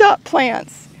polka dot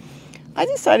plants. I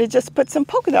decided just to put some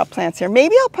polka dot plants here.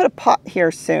 Maybe I'll put a pot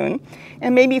here soon,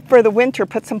 and maybe for the winter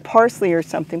put some parsley or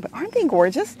something. But aren't they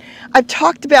gorgeous? I've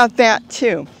talked about that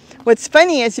too. What's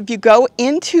funny is if you go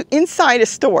inside a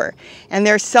store and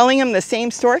they're selling them the same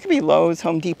store, it could be Lowe's,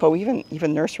 Home Depot,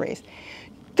 even nurseries.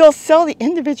 They'll sell the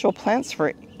individual plants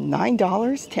for $9,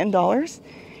 $10.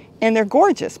 And they're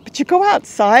gorgeous, but you go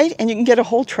outside and you can get a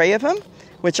whole tray of them,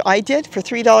 which I did for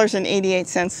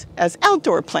 $3.88 as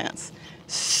outdoor plants.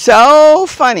 So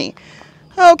funny.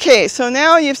 Okay, so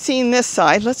now you've seen this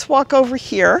side. Let's walk over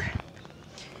here,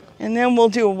 and then we'll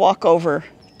do a walk over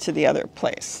to the other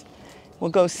place.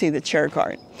 We'll go see the chair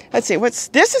garden. Let's see,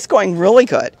 this is going really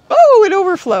good. Oh, it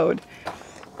overflowed.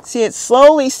 See, it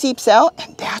slowly seeps out,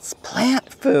 and that's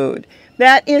plant food.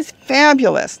 That is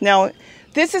fabulous. Now,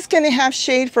 this is going to have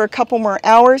shade for a couple more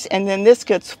hours, and then this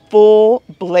gets full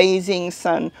blazing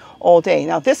sun all day.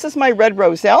 Now, this is my red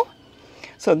roselle,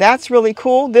 so that's really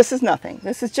cool. This is nothing.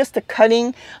 This is just a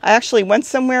cutting. I actually went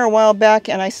somewhere a while back,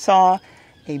 and I saw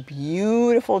a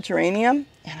beautiful geranium,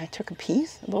 and I took a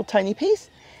little tiny piece,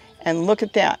 and look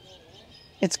at that.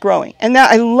 It's growing. And now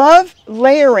I love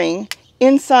layering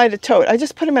inside a tote. I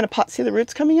just put them in a pot. See the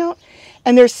roots coming out?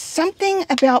 And there's something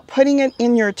about putting it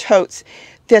in your totes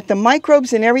that the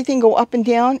microbes and everything go up and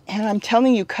down, and I'm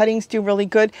telling you, cuttings do really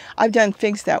good. I've done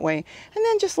figs that way. And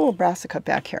then just a little brassica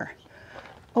back here.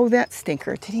 Oh, that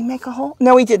stinker. Did he make a hole?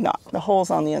 No, he did not. The hole's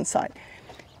on the inside.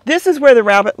 This is where the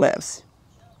rabbit lives.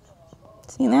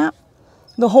 See that?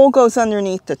 The hole goes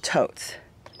underneath the totes.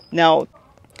 Now,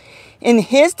 in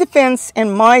his defense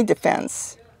and my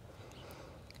defense,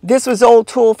 this was old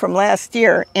tool from last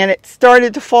year, and it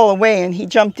started to fall away, and he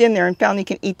jumped in there and found he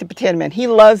can eat the potato mint. He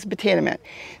loves potato mint.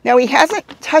 Now, he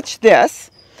hasn't touched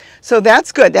this, so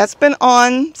that's good. That's been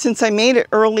on since I made it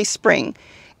early spring.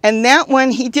 And that one,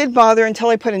 he did bother until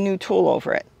I put a new tool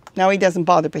over it. Now he doesn't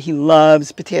bother, but he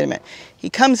loves potato mint. He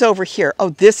comes over here. Oh,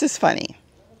 this is funny.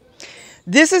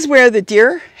 This is where the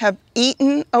deer have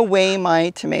eaten away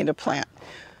my tomato plant.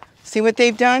 See what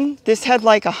they've done? This had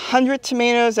like 100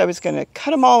 tomatoes. I was going to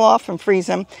cut them all off and freeze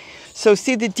them. So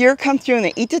see, the deer come through and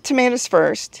they eat the tomatoes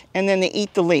first, and then they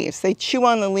eat the leaves. They chew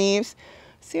on the leaves.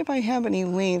 See if I have any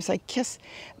leaves. I guess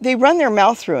they run their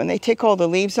mouth through and they take all the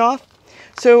leaves off.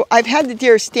 So I've had the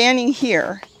deer standing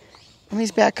here. Let me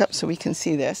back up so we can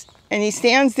see this. And he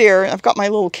stands there. I've got my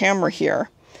little camera here.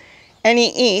 And he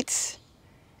eats.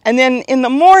 And then in the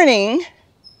morning,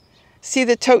 see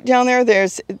the tote down there?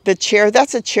 There's the chair.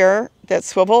 That's a chair that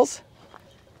swivels.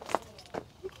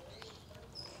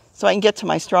 So I can get to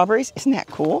my strawberries. Isn't that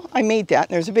cool? I made that.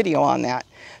 And there's a video on that.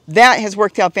 That has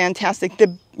worked out fantastic.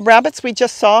 The rabbits we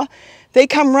just saw, they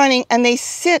come running and they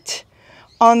sit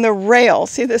on the rail.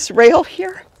 See this rail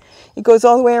here? It goes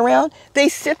all the way around. They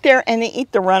sit there and they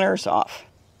eat the runners off,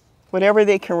 whatever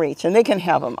they can reach. And they can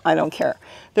have them. I don't care.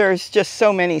 There's just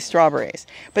so many strawberries.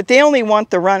 But they only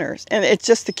want the runners. And it's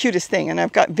just the cutest thing. And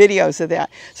I've got videos of that.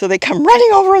 So they come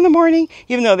running over in the morning,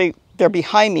 even though they're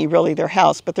behind me, really, their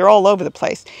house. But they're all over the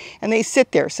place. And they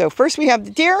sit there. So first we have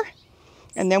the deer.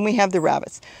 And then we have the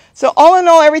rabbits. So all in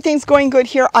all, everything's going good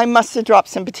here. I must have dropped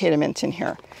some potato mint in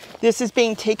here. This is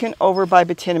being taken over by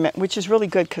potato mint, which is really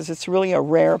good because it's really a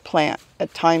rare plant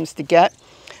at times to get.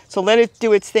 So let it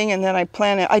do its thing, and then I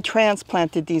plant it. I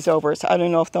transplanted these over, so I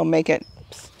don't know if they'll make it.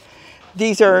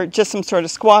 These are just some sort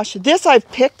of squash. This I've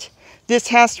picked. This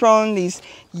has thrown these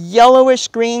yellowish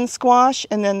green squash,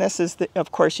 and then this is,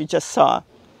 of course, you just saw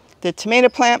the tomato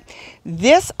plant.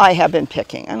 This I have been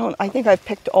picking. I think I've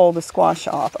picked all the squash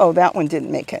off. Oh, that one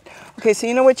didn't make it. Okay, so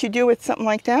you know what you do with something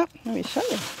like that? Let me show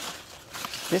you.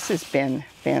 This has been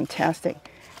fantastic.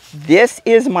 This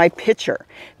is my pitcher.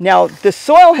 Now, the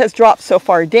soil has dropped so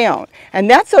far down, and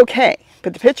that's okay,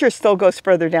 but the pitcher still goes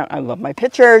further down. I love my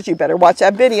pitchers. You better watch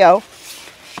that video.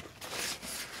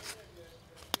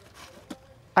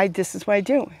 This is what I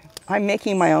do. I'm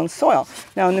making my own soil.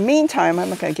 Now, in the meantime, I'm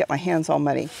not going to get my hands all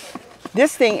muddy.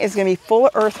 This thing is going to be full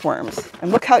of earthworms.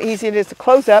 And look how easy it is to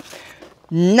close up.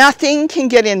 Nothing can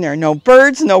get in there. No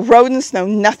birds, no rodents, no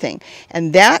nothing.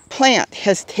 And that plant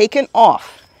has taken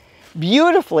off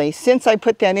beautifully since I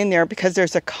put that in there because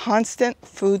there's a constant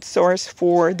food source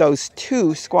for those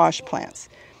 2 squash plants.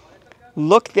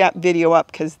 Look that video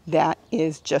up because that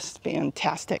is just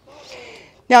fantastic.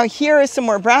 Now here is some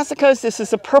more brassicas. This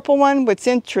is a purple one. What's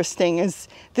interesting is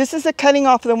this is a cutting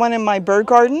off of the one in my bird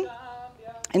garden.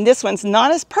 And this one's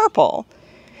not as purple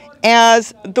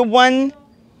as the one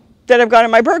that I've got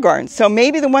in my bird garden. So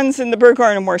maybe the ones in the bird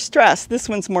garden are more stressed. This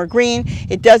one's more green.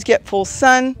 It does get full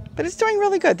sun, but it's doing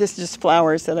really good. This is just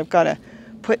flowers that I've got to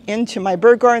put into my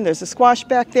bird garden. There's a squash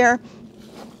back there.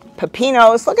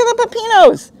 Pepinos. Look at the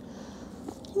pepinos.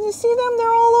 Can you see them?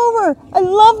 They're all over. I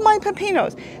love my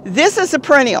pepinos. This is a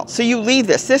perennial, so you leave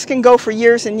this. This can go for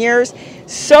years and years.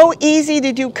 So easy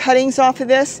to do cuttings off of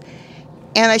this.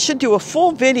 And I should do a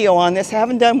full video on this. I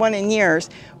haven't done one in years.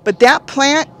 But that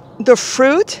plant, the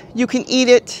fruit, you can eat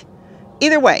it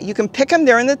either way. You can pick them.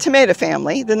 They're in the tomato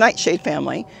family, the nightshade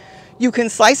family. You can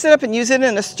slice it up and use it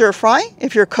in a stir fry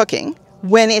if you're cooking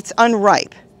when it's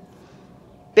unripe.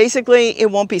 Basically,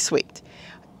 it won't be sweet.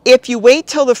 If you wait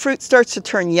till the fruit starts to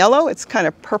turn yellow, it's kind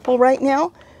of purple right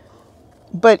now,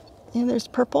 but there's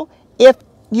purple. If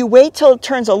you wait till it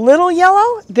turns a little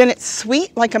yellow, then it's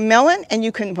sweet like a melon, and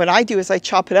you can, what I do is I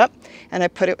chop it up and I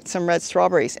put it with some red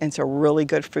strawberries, and it's a really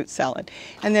good fruit salad.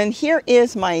 And then here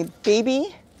is my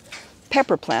baby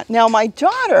pepper plant. Now my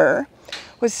daughter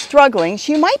was struggling.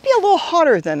 She might be a little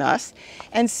hotter than us,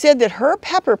 and said that her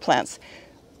pepper plants,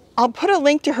 I'll put a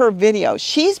link to her video.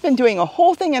 She's been doing a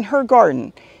whole thing in her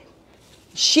garden.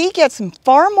 She gets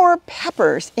far more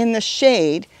peppers in the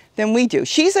shade than we do.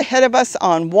 She's ahead of us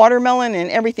on watermelon and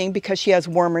everything because she has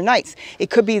warmer nights. It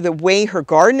could be the way her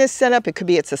garden is set up. It could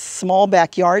be it's a small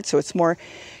backyard, so it's more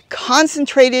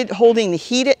concentrated, holding the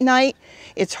heat at night.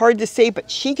 It's hard to say,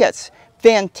 but she gets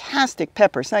fantastic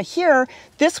peppers. Now here,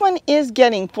 this one is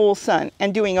getting full sun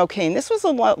and doing okay. And this was a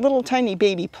little tiny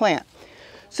baby plant.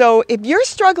 So if you're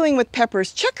struggling with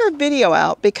peppers, check her video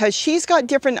out because she's got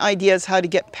different ideas how to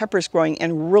get peppers growing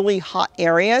in really hot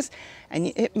areas,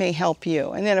 and it may help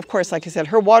you. And then of course, like I said,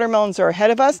 her watermelons are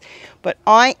ahead of us, but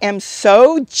I am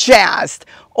so jazzed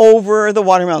over the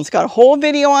watermelons. Got a whole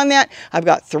video on that. I've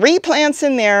got 3 plants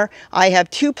in there. I have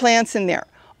 2 plants in there.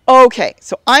 Okay,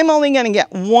 so I'm only going to get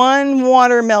 1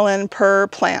 watermelon per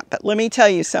plant, but let me tell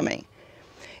you something.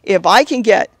 If I can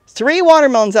get 3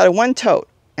 watermelons out of 1 tote,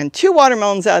 and 2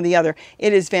 watermelons out of the other,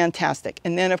 it is fantastic.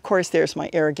 And then of course there's my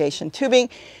irrigation tubing.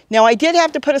 Now I did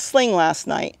have to put a sling last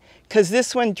night because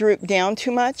this one drooped down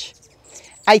too much.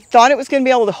 I thought it was going to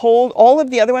be able to hold. All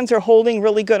of the other ones are holding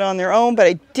really good on their own, but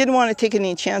I didn't want to take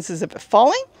any chances of it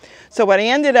falling. So what I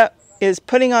ended up is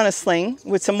putting on a sling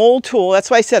with some old tulle.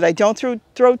 That's why I said I don't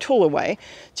throw tulle away.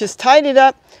 Just tied it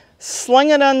up, slung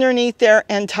it underneath there,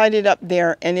 and tied it up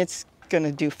there, and it's going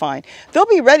to do fine. They'll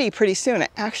be ready pretty soon. I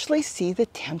actually see the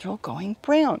tendril going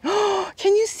brown.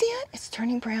 Can you see it? It's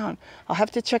turning brown. I'll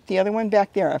have to check the other one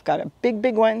back there. I've got a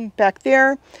big one back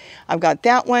there. I've got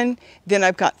that one. Then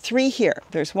I've got 3 here.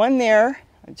 There's one there.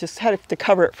 I just had to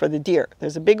cover it for the deer.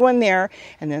 There's a big one there,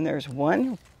 and then there's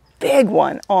one big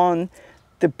one on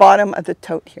the bottom of the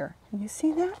tote here. Can you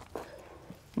see that?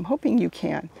 I'm hoping you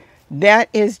can. That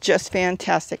is just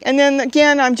fantastic. And then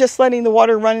again, I'm just letting the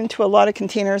water run into a lot of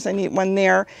containers. I need one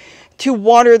there to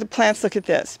water the plants. Look at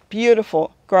this,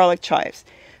 beautiful garlic chives,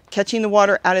 catching the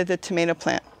water out of the tomato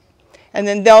plant. And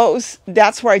then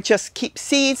that's where I just keep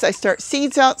seeds. I start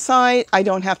seeds outside. I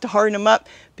don't have to harden them up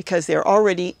because they're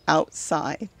already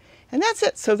outside. And that's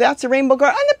it. So that's a rainbow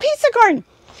garden. And the pizza garden.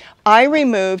 I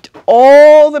removed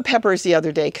all the peppers the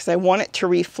other day because I want it to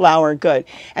reflower good.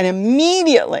 And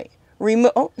immediately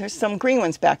oh, there's some green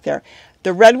ones back there.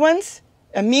 The red ones,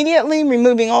 immediately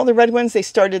removing all the red ones, they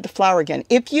started to flower again.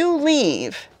 If you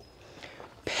leave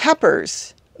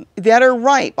peppers that are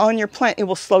ripe on your plant, it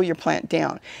will slow your plant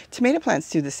down. Tomato plants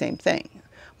do the same thing.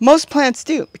 Most plants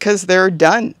do because they're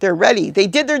done, they're ready, they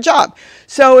did their job.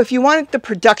 So if you want the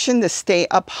production to stay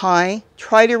up high,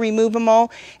 try to remove them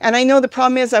all. And I know the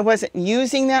problem is I wasn't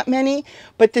using that many,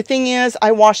 but the thing is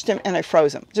I washed them and I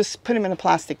froze them. Just put them in a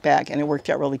plastic bag and it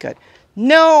worked out really good.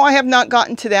 No, I have not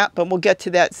gotten to that, but we'll get to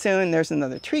that soon. There's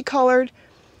another tree colored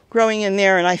growing in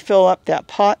there, and I fill up that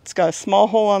pot. It's got a small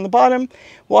hole on the bottom.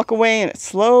 Walk away and it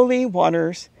slowly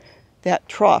waters that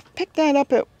trough. Picked that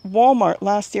up at Walmart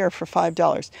last year for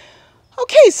 $5.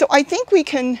 Okay, so I think we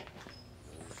can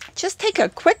just take a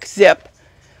quick zip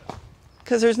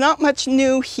because there's not much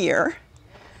new here.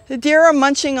 The deer are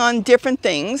munching on different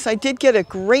things. I did get a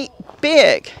great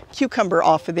big cucumber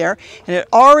off of there, and it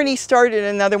already started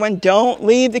another one. Don't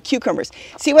leave the cucumbers.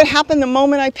 See what happened the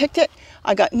moment I picked it?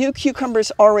 I got new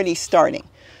cucumbers already starting.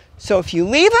 So if you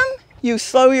leave them, you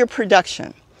slow your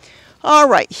production. All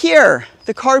right, here,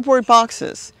 the cardboard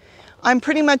boxes. I'm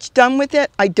pretty much done with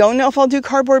it. I don't know if I'll do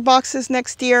cardboard boxes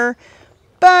next year,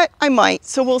 but I might,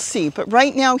 so we'll see. But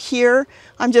right now here,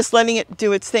 I'm just letting it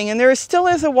do its thing. And there still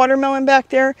is a watermelon back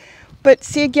there, but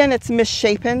see again, it's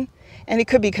misshapen. And it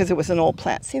could be because it was an old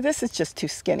plant. See, this is just too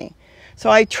skinny. So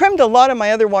I trimmed a lot of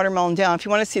my other watermelon down. If you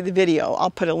want to see the video,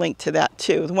 I'll put a link to that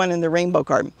too, the one in the rainbow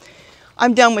garden.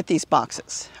 I'm done with these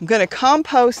boxes. I'm going to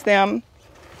compost them.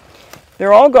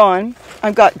 They're all gone.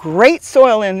 I've got great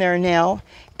soil in there now,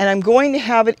 and I'm going to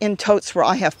have it in totes where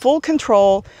I have full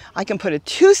control. I can put a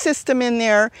 2 system in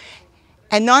there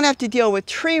and not have to deal with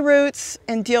tree roots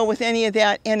and deal with any of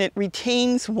that, and it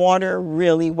retains water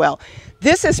really well.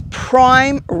 This is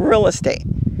prime real estate.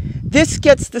 This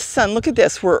gets the sun. Look at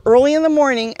this. We're early in the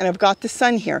morning and I've got the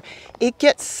sun here. It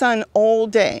gets sun all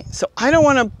day. So I don't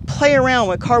want to play around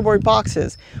with cardboard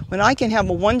boxes when I can have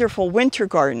a wonderful winter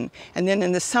garden and then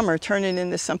in the summer turn it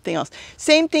into something else.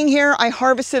 Same thing here. I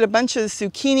harvested a bunch of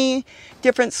zucchini,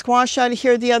 different squash out of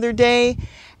here the other day.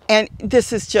 And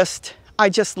this is just, I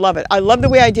just love it. I love the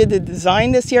way I did the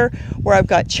design this year where I've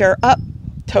got chair up,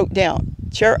 tote down.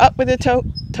 Chair up with a tote,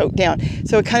 tote down.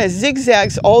 So it kind of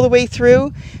zigzags all the way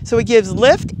through. So it gives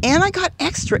lift, and I got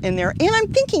extra in there. And I'm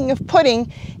thinking of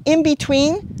putting in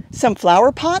between some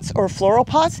flower pots or floral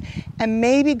pots and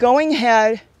maybe going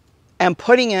ahead and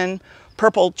putting in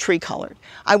purple tree colored.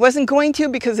 I wasn't going to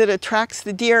because it attracts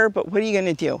the deer, but what are you going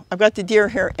to do? I've got the deer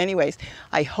here anyways.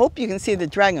 I hope you can see the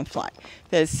dragonfly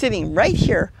that is sitting right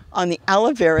here on the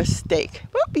aloe vera stake.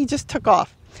 Whoop, he just took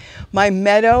off. My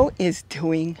meadow is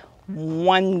doing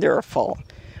wonderful.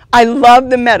 I love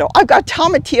the meadow. I've got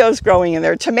tomatillos growing in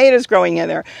there, tomatoes growing in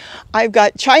there. I've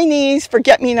got Chinese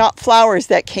forget-me-not flowers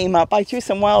that came up. I threw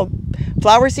some wild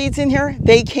flower seeds in here.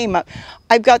 They came up.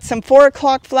 I've got some 4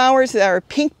 o'clock flowers that are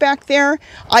pink back there.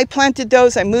 I planted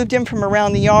those. I moved in from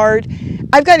around the yard.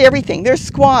 I've got everything. There's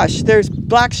squash. There's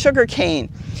black sugar cane.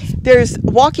 There's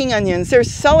walking onions. There's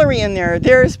celery in there.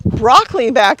 There's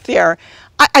broccoli back there.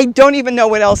 I don't even know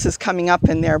what else is coming up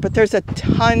in there, but there's a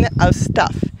ton of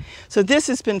stuff. So this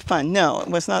has been fun. No, it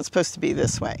was not supposed to be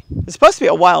this way. It's supposed to be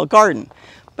a wild garden.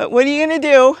 But what are you going to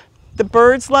do? The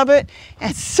birds love it,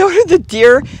 and so do the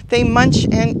deer. They munch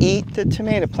and eat the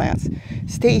tomato plants.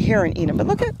 Stay here and eat them. But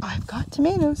look at, I've got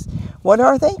tomatoes. What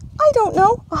are they? I don't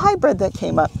know. A hybrid that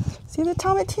came up. See the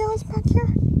tomatillos back here?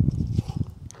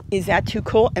 Is that too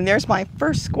cool? And there's my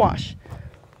first squash.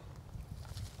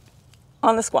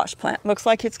 on the squash plant. Looks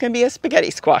like it's going to be a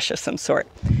spaghetti squash of some sort.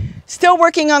 Still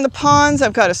working on the ponds.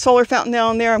 I've got a solar fountain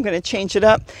down there. I'm going to change it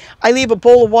up. I leave a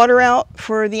bowl of water out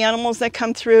for the animals that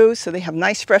come through so they have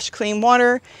nice, fresh, clean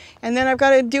water. And then I've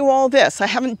got to do all this. I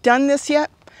haven't done this yet.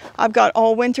 I've got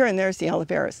all winter, and there's the aloe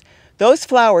veras. Those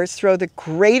flowers throw the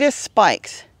greatest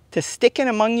spikes to stick in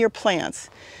among your plants.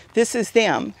 This is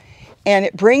them. And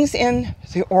it brings in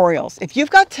the orioles. If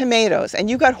you've got tomatoes and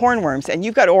you've got hornworms and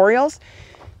you've got orioles,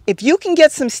 if you can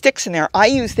get some sticks in there, I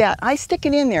use that. I stick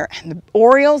it in there, and the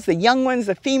orioles, the young ones,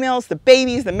 the females, the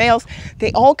babies, the males,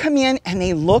 they all come in and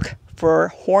they look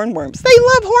for hornworms. They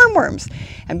love hornworms.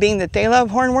 And being that they love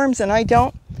hornworms and I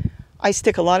don't, I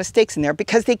stick a lot of stakes in there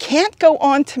because they can't go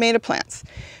on tomato plants.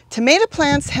 Tomato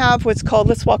plants have what's called,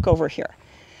 let's walk over here,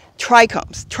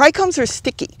 trichomes. Trichomes are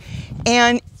sticky,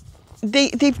 and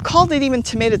they've called it even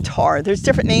tomato tar. There's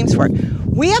different names for it.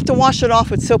 We have to wash it off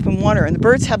with soap and water, and the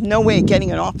birds have no way of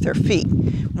getting it off their feet.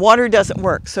 Water doesn't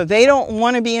work, so they don't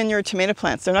want to be in your tomato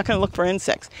plants. They're not going to look for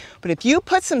insects. But if you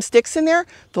put some sticks in there,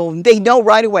 they know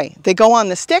right away. They go on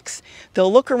the sticks,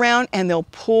 they'll look around, and they'll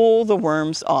pull the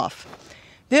worms off.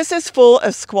 This is full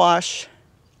of squash.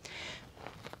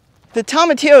 The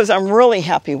tomatillos I'm really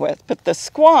happy with, but the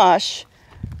squash,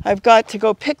 I've got to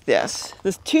go pick this.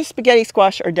 The 2 spaghetti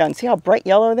squash are done. See how bright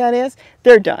yellow that is?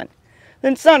 They're done.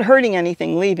 Then it's not hurting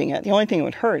anything leaving it. The only thing it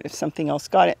would hurt if something else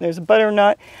got it. There's a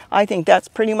butternut. I think that's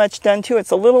pretty much done too. It's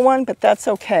a little one, but that's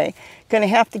okay. Gonna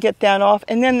have to get that off.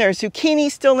 And then there's zucchini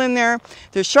still in there.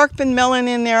 There's shark fin melon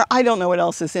in there. I don't know what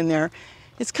else is in there.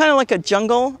 It's kind of like a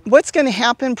jungle. What's gonna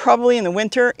happen probably in the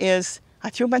winter is I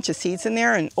threw a bunch of seeds in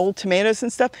there and old tomatoes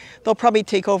and stuff. They'll probably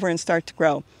take over and start to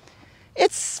grow.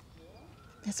 It's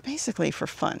basically for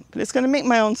fun, but it's gonna make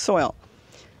my own soil.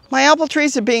 My apple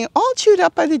trees are being all chewed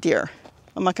up by the deer.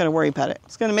 I'm not going to worry about it.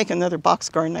 It's going to make another box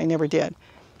garden. I never did.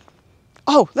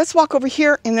 Oh, let's walk over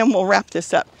here and then we'll wrap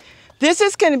this up. This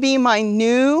is going to be my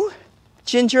new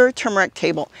ginger turmeric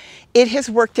table. It has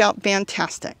worked out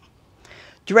fantastic.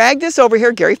 Drag this over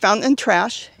here. Gary found it in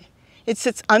trash. It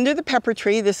sits under the pepper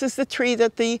tree. This is the tree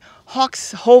that the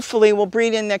hawks hopefully will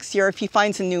breed in next year if he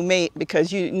finds a new mate,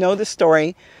 because you know the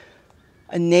story.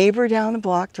 A neighbor down the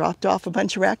block dropped off a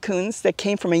bunch of raccoons that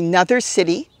came from another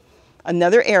city,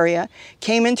 another area,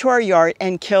 came into our yard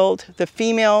and killed the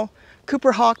female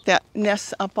Cooper hawk that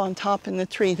nests up on top in the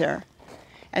tree there.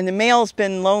 And the male's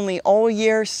been lonely all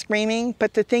year screaming,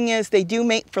 but the thing is they do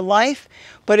mate for life,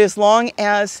 but as long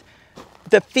as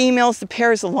the females, the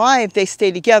pair is alive, they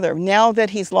stay together. Now that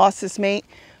he's lost his mate,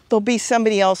 there'll be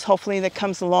somebody else hopefully that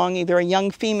comes along, either a young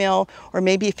female or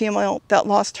maybe a female that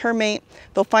lost her mate.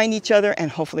 They'll find each other and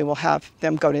hopefully we'll have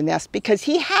them go to nest, because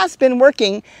he has been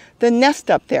working the nest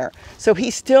up there. So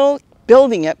he's still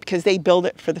building it because they build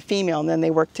it for the female and then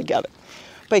they work together.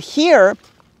 But here,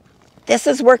 this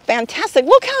has worked fantastic.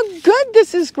 Look how good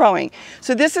this is growing.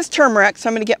 So this is turmeric. So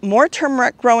I'm going to get more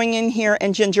turmeric growing in here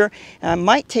and ginger. And I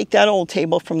might take that old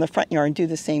table from the front yard and do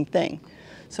the same thing.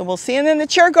 So we'll see. And then the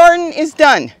chair garden is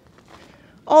done.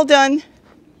 All done.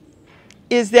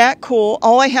 Is that cool?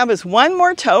 All I have is one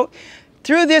more tote.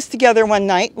 Threw this together one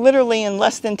night, literally in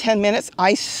less than 10 minutes.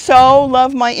 I so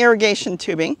love my irrigation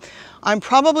tubing. I'm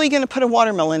probably going to put a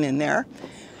watermelon in there.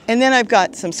 And then I've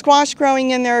got some squash growing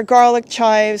in there, garlic,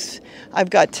 chives. I've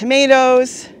got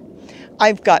tomatoes.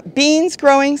 I've got beans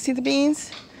growing. See the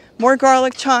beans? More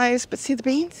garlic, chives, but see the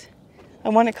beans? I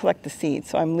want to collect the seeds,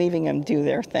 so I'm leaving them do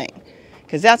their thing,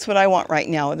 because that's what I want right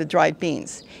now, the dried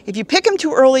beans. If you pick them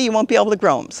too early, you won't be able to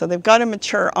grow them, so they've got to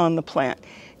mature on the plant.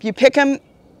 If you pick them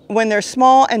when they're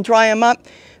small and dry them up,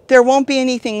 there won't be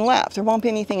anything left. There won't be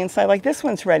anything inside. Like this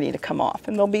one's ready to come off,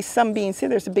 and there'll be some beans. See,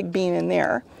 there's a big bean in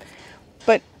there.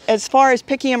 But as far as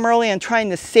picking them early and trying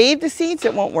to save the seeds,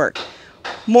 it won't work.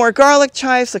 More garlic,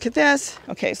 chives. Look at this.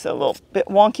 Okay, so a little bit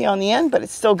wonky on the end, but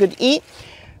it's still good to eat.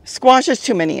 Squash is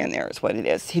too many in there is what it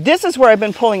is. See, this is where I've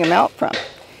been pulling them out from.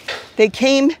 They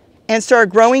came and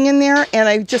started growing in there, and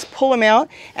I just pull them out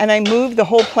and I move the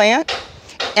whole plant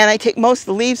and I take most of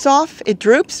the leaves off. It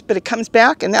droops, but it comes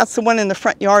back, and that's the one in the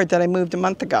front yard that I moved a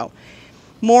month ago.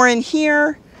 More in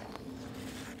here.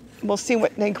 We'll see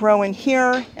what they grow in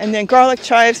here. And then garlic,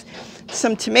 chives,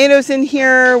 some tomatoes in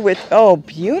here with, oh,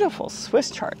 beautiful Swiss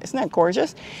chard. Isn't that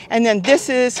gorgeous? And then this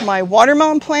is my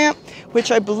watermelon plant,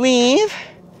 which I believe,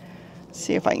 let's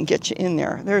see if I can get you in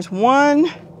there. There's one,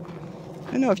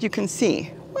 I don't know if you can see,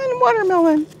 one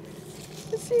watermelon.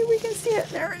 Let's see if we can see it.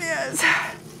 There it is.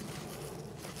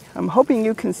 I'm hoping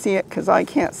you can see it because I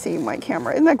can't see my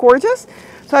camera. Isn't that gorgeous?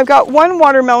 So I've got one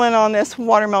watermelon on this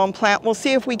watermelon plant. We'll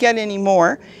see if we get any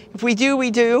more. If we do,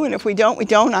 we do. And if we don't, we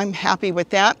don't. I'm happy with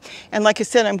that. And like I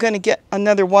said, I'm going to get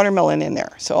another watermelon in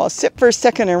there. So I'll sit for a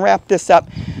second and wrap this up.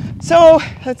 So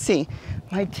let's see.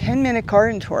 My 10-minute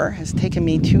garden tour has taken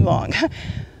me too long.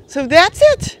 So that's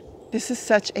it. This is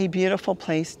such a beautiful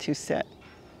place to sit.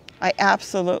 I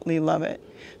absolutely love it.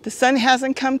 The sun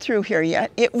hasn't come through here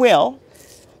yet. It will.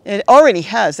 It already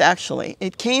has, actually.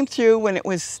 It came through when it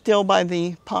was still by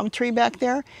the palm tree back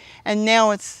there, and now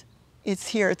it's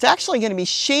here. It's actually going to be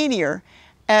shadier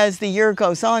as the year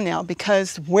goes on now,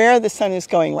 because where the sun is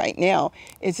going right now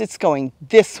is it's going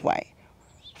this way.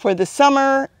 For the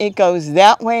summer, it goes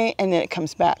that way, and then it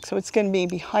comes back. So it's going to be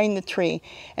behind the tree,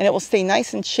 and it will stay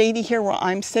nice and shady here where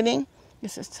I'm sitting.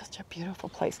 This is such a beautiful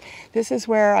place. This is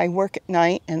where I work at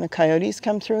night, and the coyotes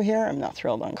come through here. I'm not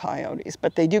thrilled on coyotes,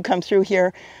 but they do come through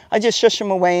here. I just shush them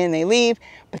away and they leave.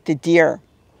 But the deer,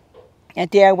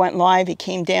 that day I went live, he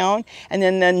came down, and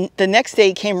then the next day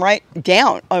he came right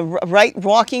down, right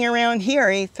walking around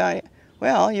here. He thought,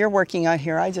 well, you're working out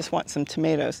here. I just want some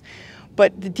tomatoes.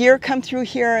 But the deer come through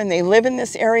here, and they live in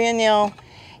this area now.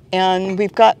 And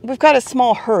we've got a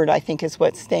small herd, I think, is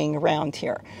what's staying around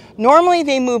here. Normally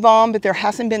they move on, but there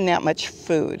hasn't been that much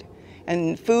food.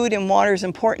 And food and water is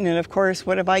important. And of course,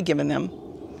 what have I given them?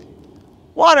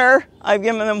 Water. I've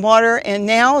given them water, and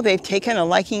now they've taken a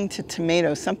liking to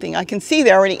tomatoes. Something I can see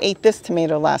they already ate this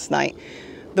tomato last night.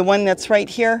 The one that's right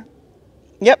here.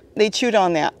 Yep, they chewed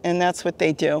on that, and that's what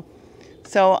they do.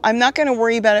 So I'm not going to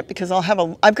worry about it because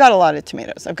I've got a lot of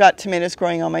tomatoes. I've got tomatoes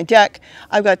growing on my deck.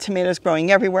 I've got tomatoes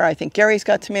growing everywhere. I think Gary's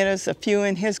got tomatoes, a few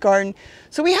in his garden.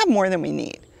 So we have more than we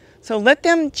need. So let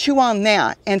them chew on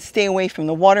that and stay away from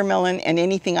the watermelon and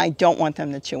anything I don't want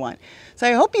them to chew on. So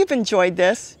I hope you've enjoyed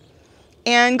this.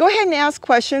 And go ahead and ask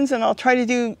questions, and I'll try to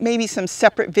do maybe some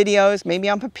separate videos, maybe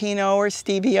on pepino or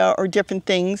stevia or different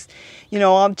things. You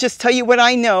know, I'll just tell you what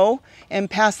I know and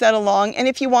pass that along. And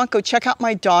if you want, go check out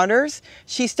my daughter's.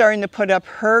 She's starting to put up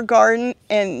her garden,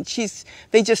 and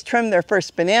they just trimmed their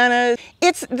first bananas.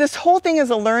 This whole thing is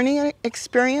a learning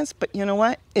experience, but you know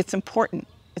what? It's important.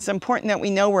 It's important that we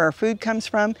know where our food comes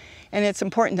from, and it's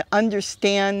important to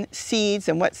understand seeds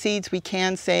and what seeds we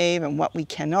can save and what we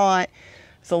cannot.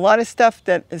 There's a lot of stuff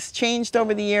that has changed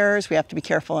over the years. We have to be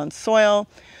careful on soil.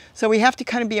 So we have to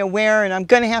kind of be aware, and I'm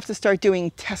going to have to start doing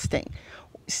testing.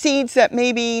 Seeds that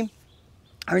maybe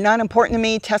are not important to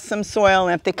me, test some soil,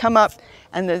 and if they come up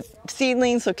and the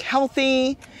seedlings look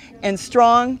healthy and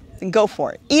strong, then go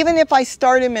for it. Even if I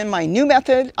start them in my new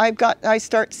method, I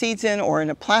start seeds in, or in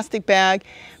a plastic bag,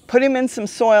 put them in some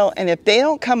soil, and if they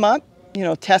don't come up, you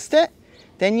know, test it,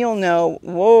 then you'll know,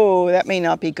 whoa, that may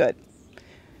not be good.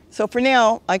 So for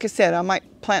now, like I said, I might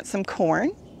plant some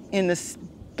corn in the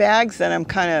bags that I'm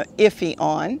kind of iffy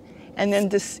on, and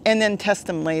then test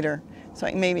them later. So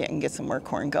maybe I can get some more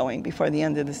corn going before the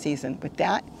end of the season. With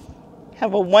that,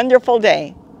 have a wonderful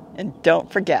day, and don't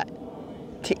forget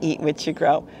to eat what you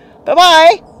grow.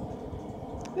 Bye-bye.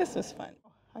 This was fun.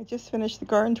 I just finished the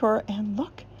garden tour, and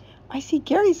look, I see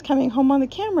Gary's coming home on the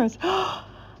cameras. A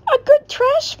good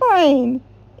trash find.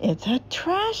 It's a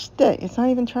trash day. It's not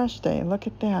even trash day. Look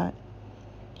at that.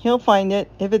 He'll find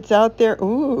it. If it's out there,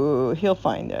 ooh, he'll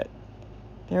find it.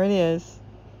 There it is.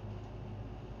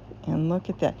 And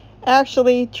look at that.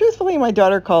 Actually, truthfully, my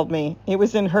daughter called me. It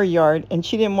was in her yard, and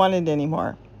she didn't want it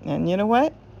anymore. And you know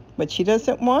what? What she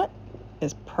doesn't want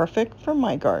is perfect for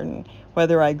my garden,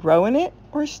 whether I grow in it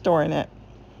or store in it.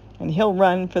 And he'll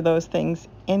run for those things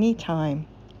anytime.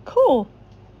 Cool.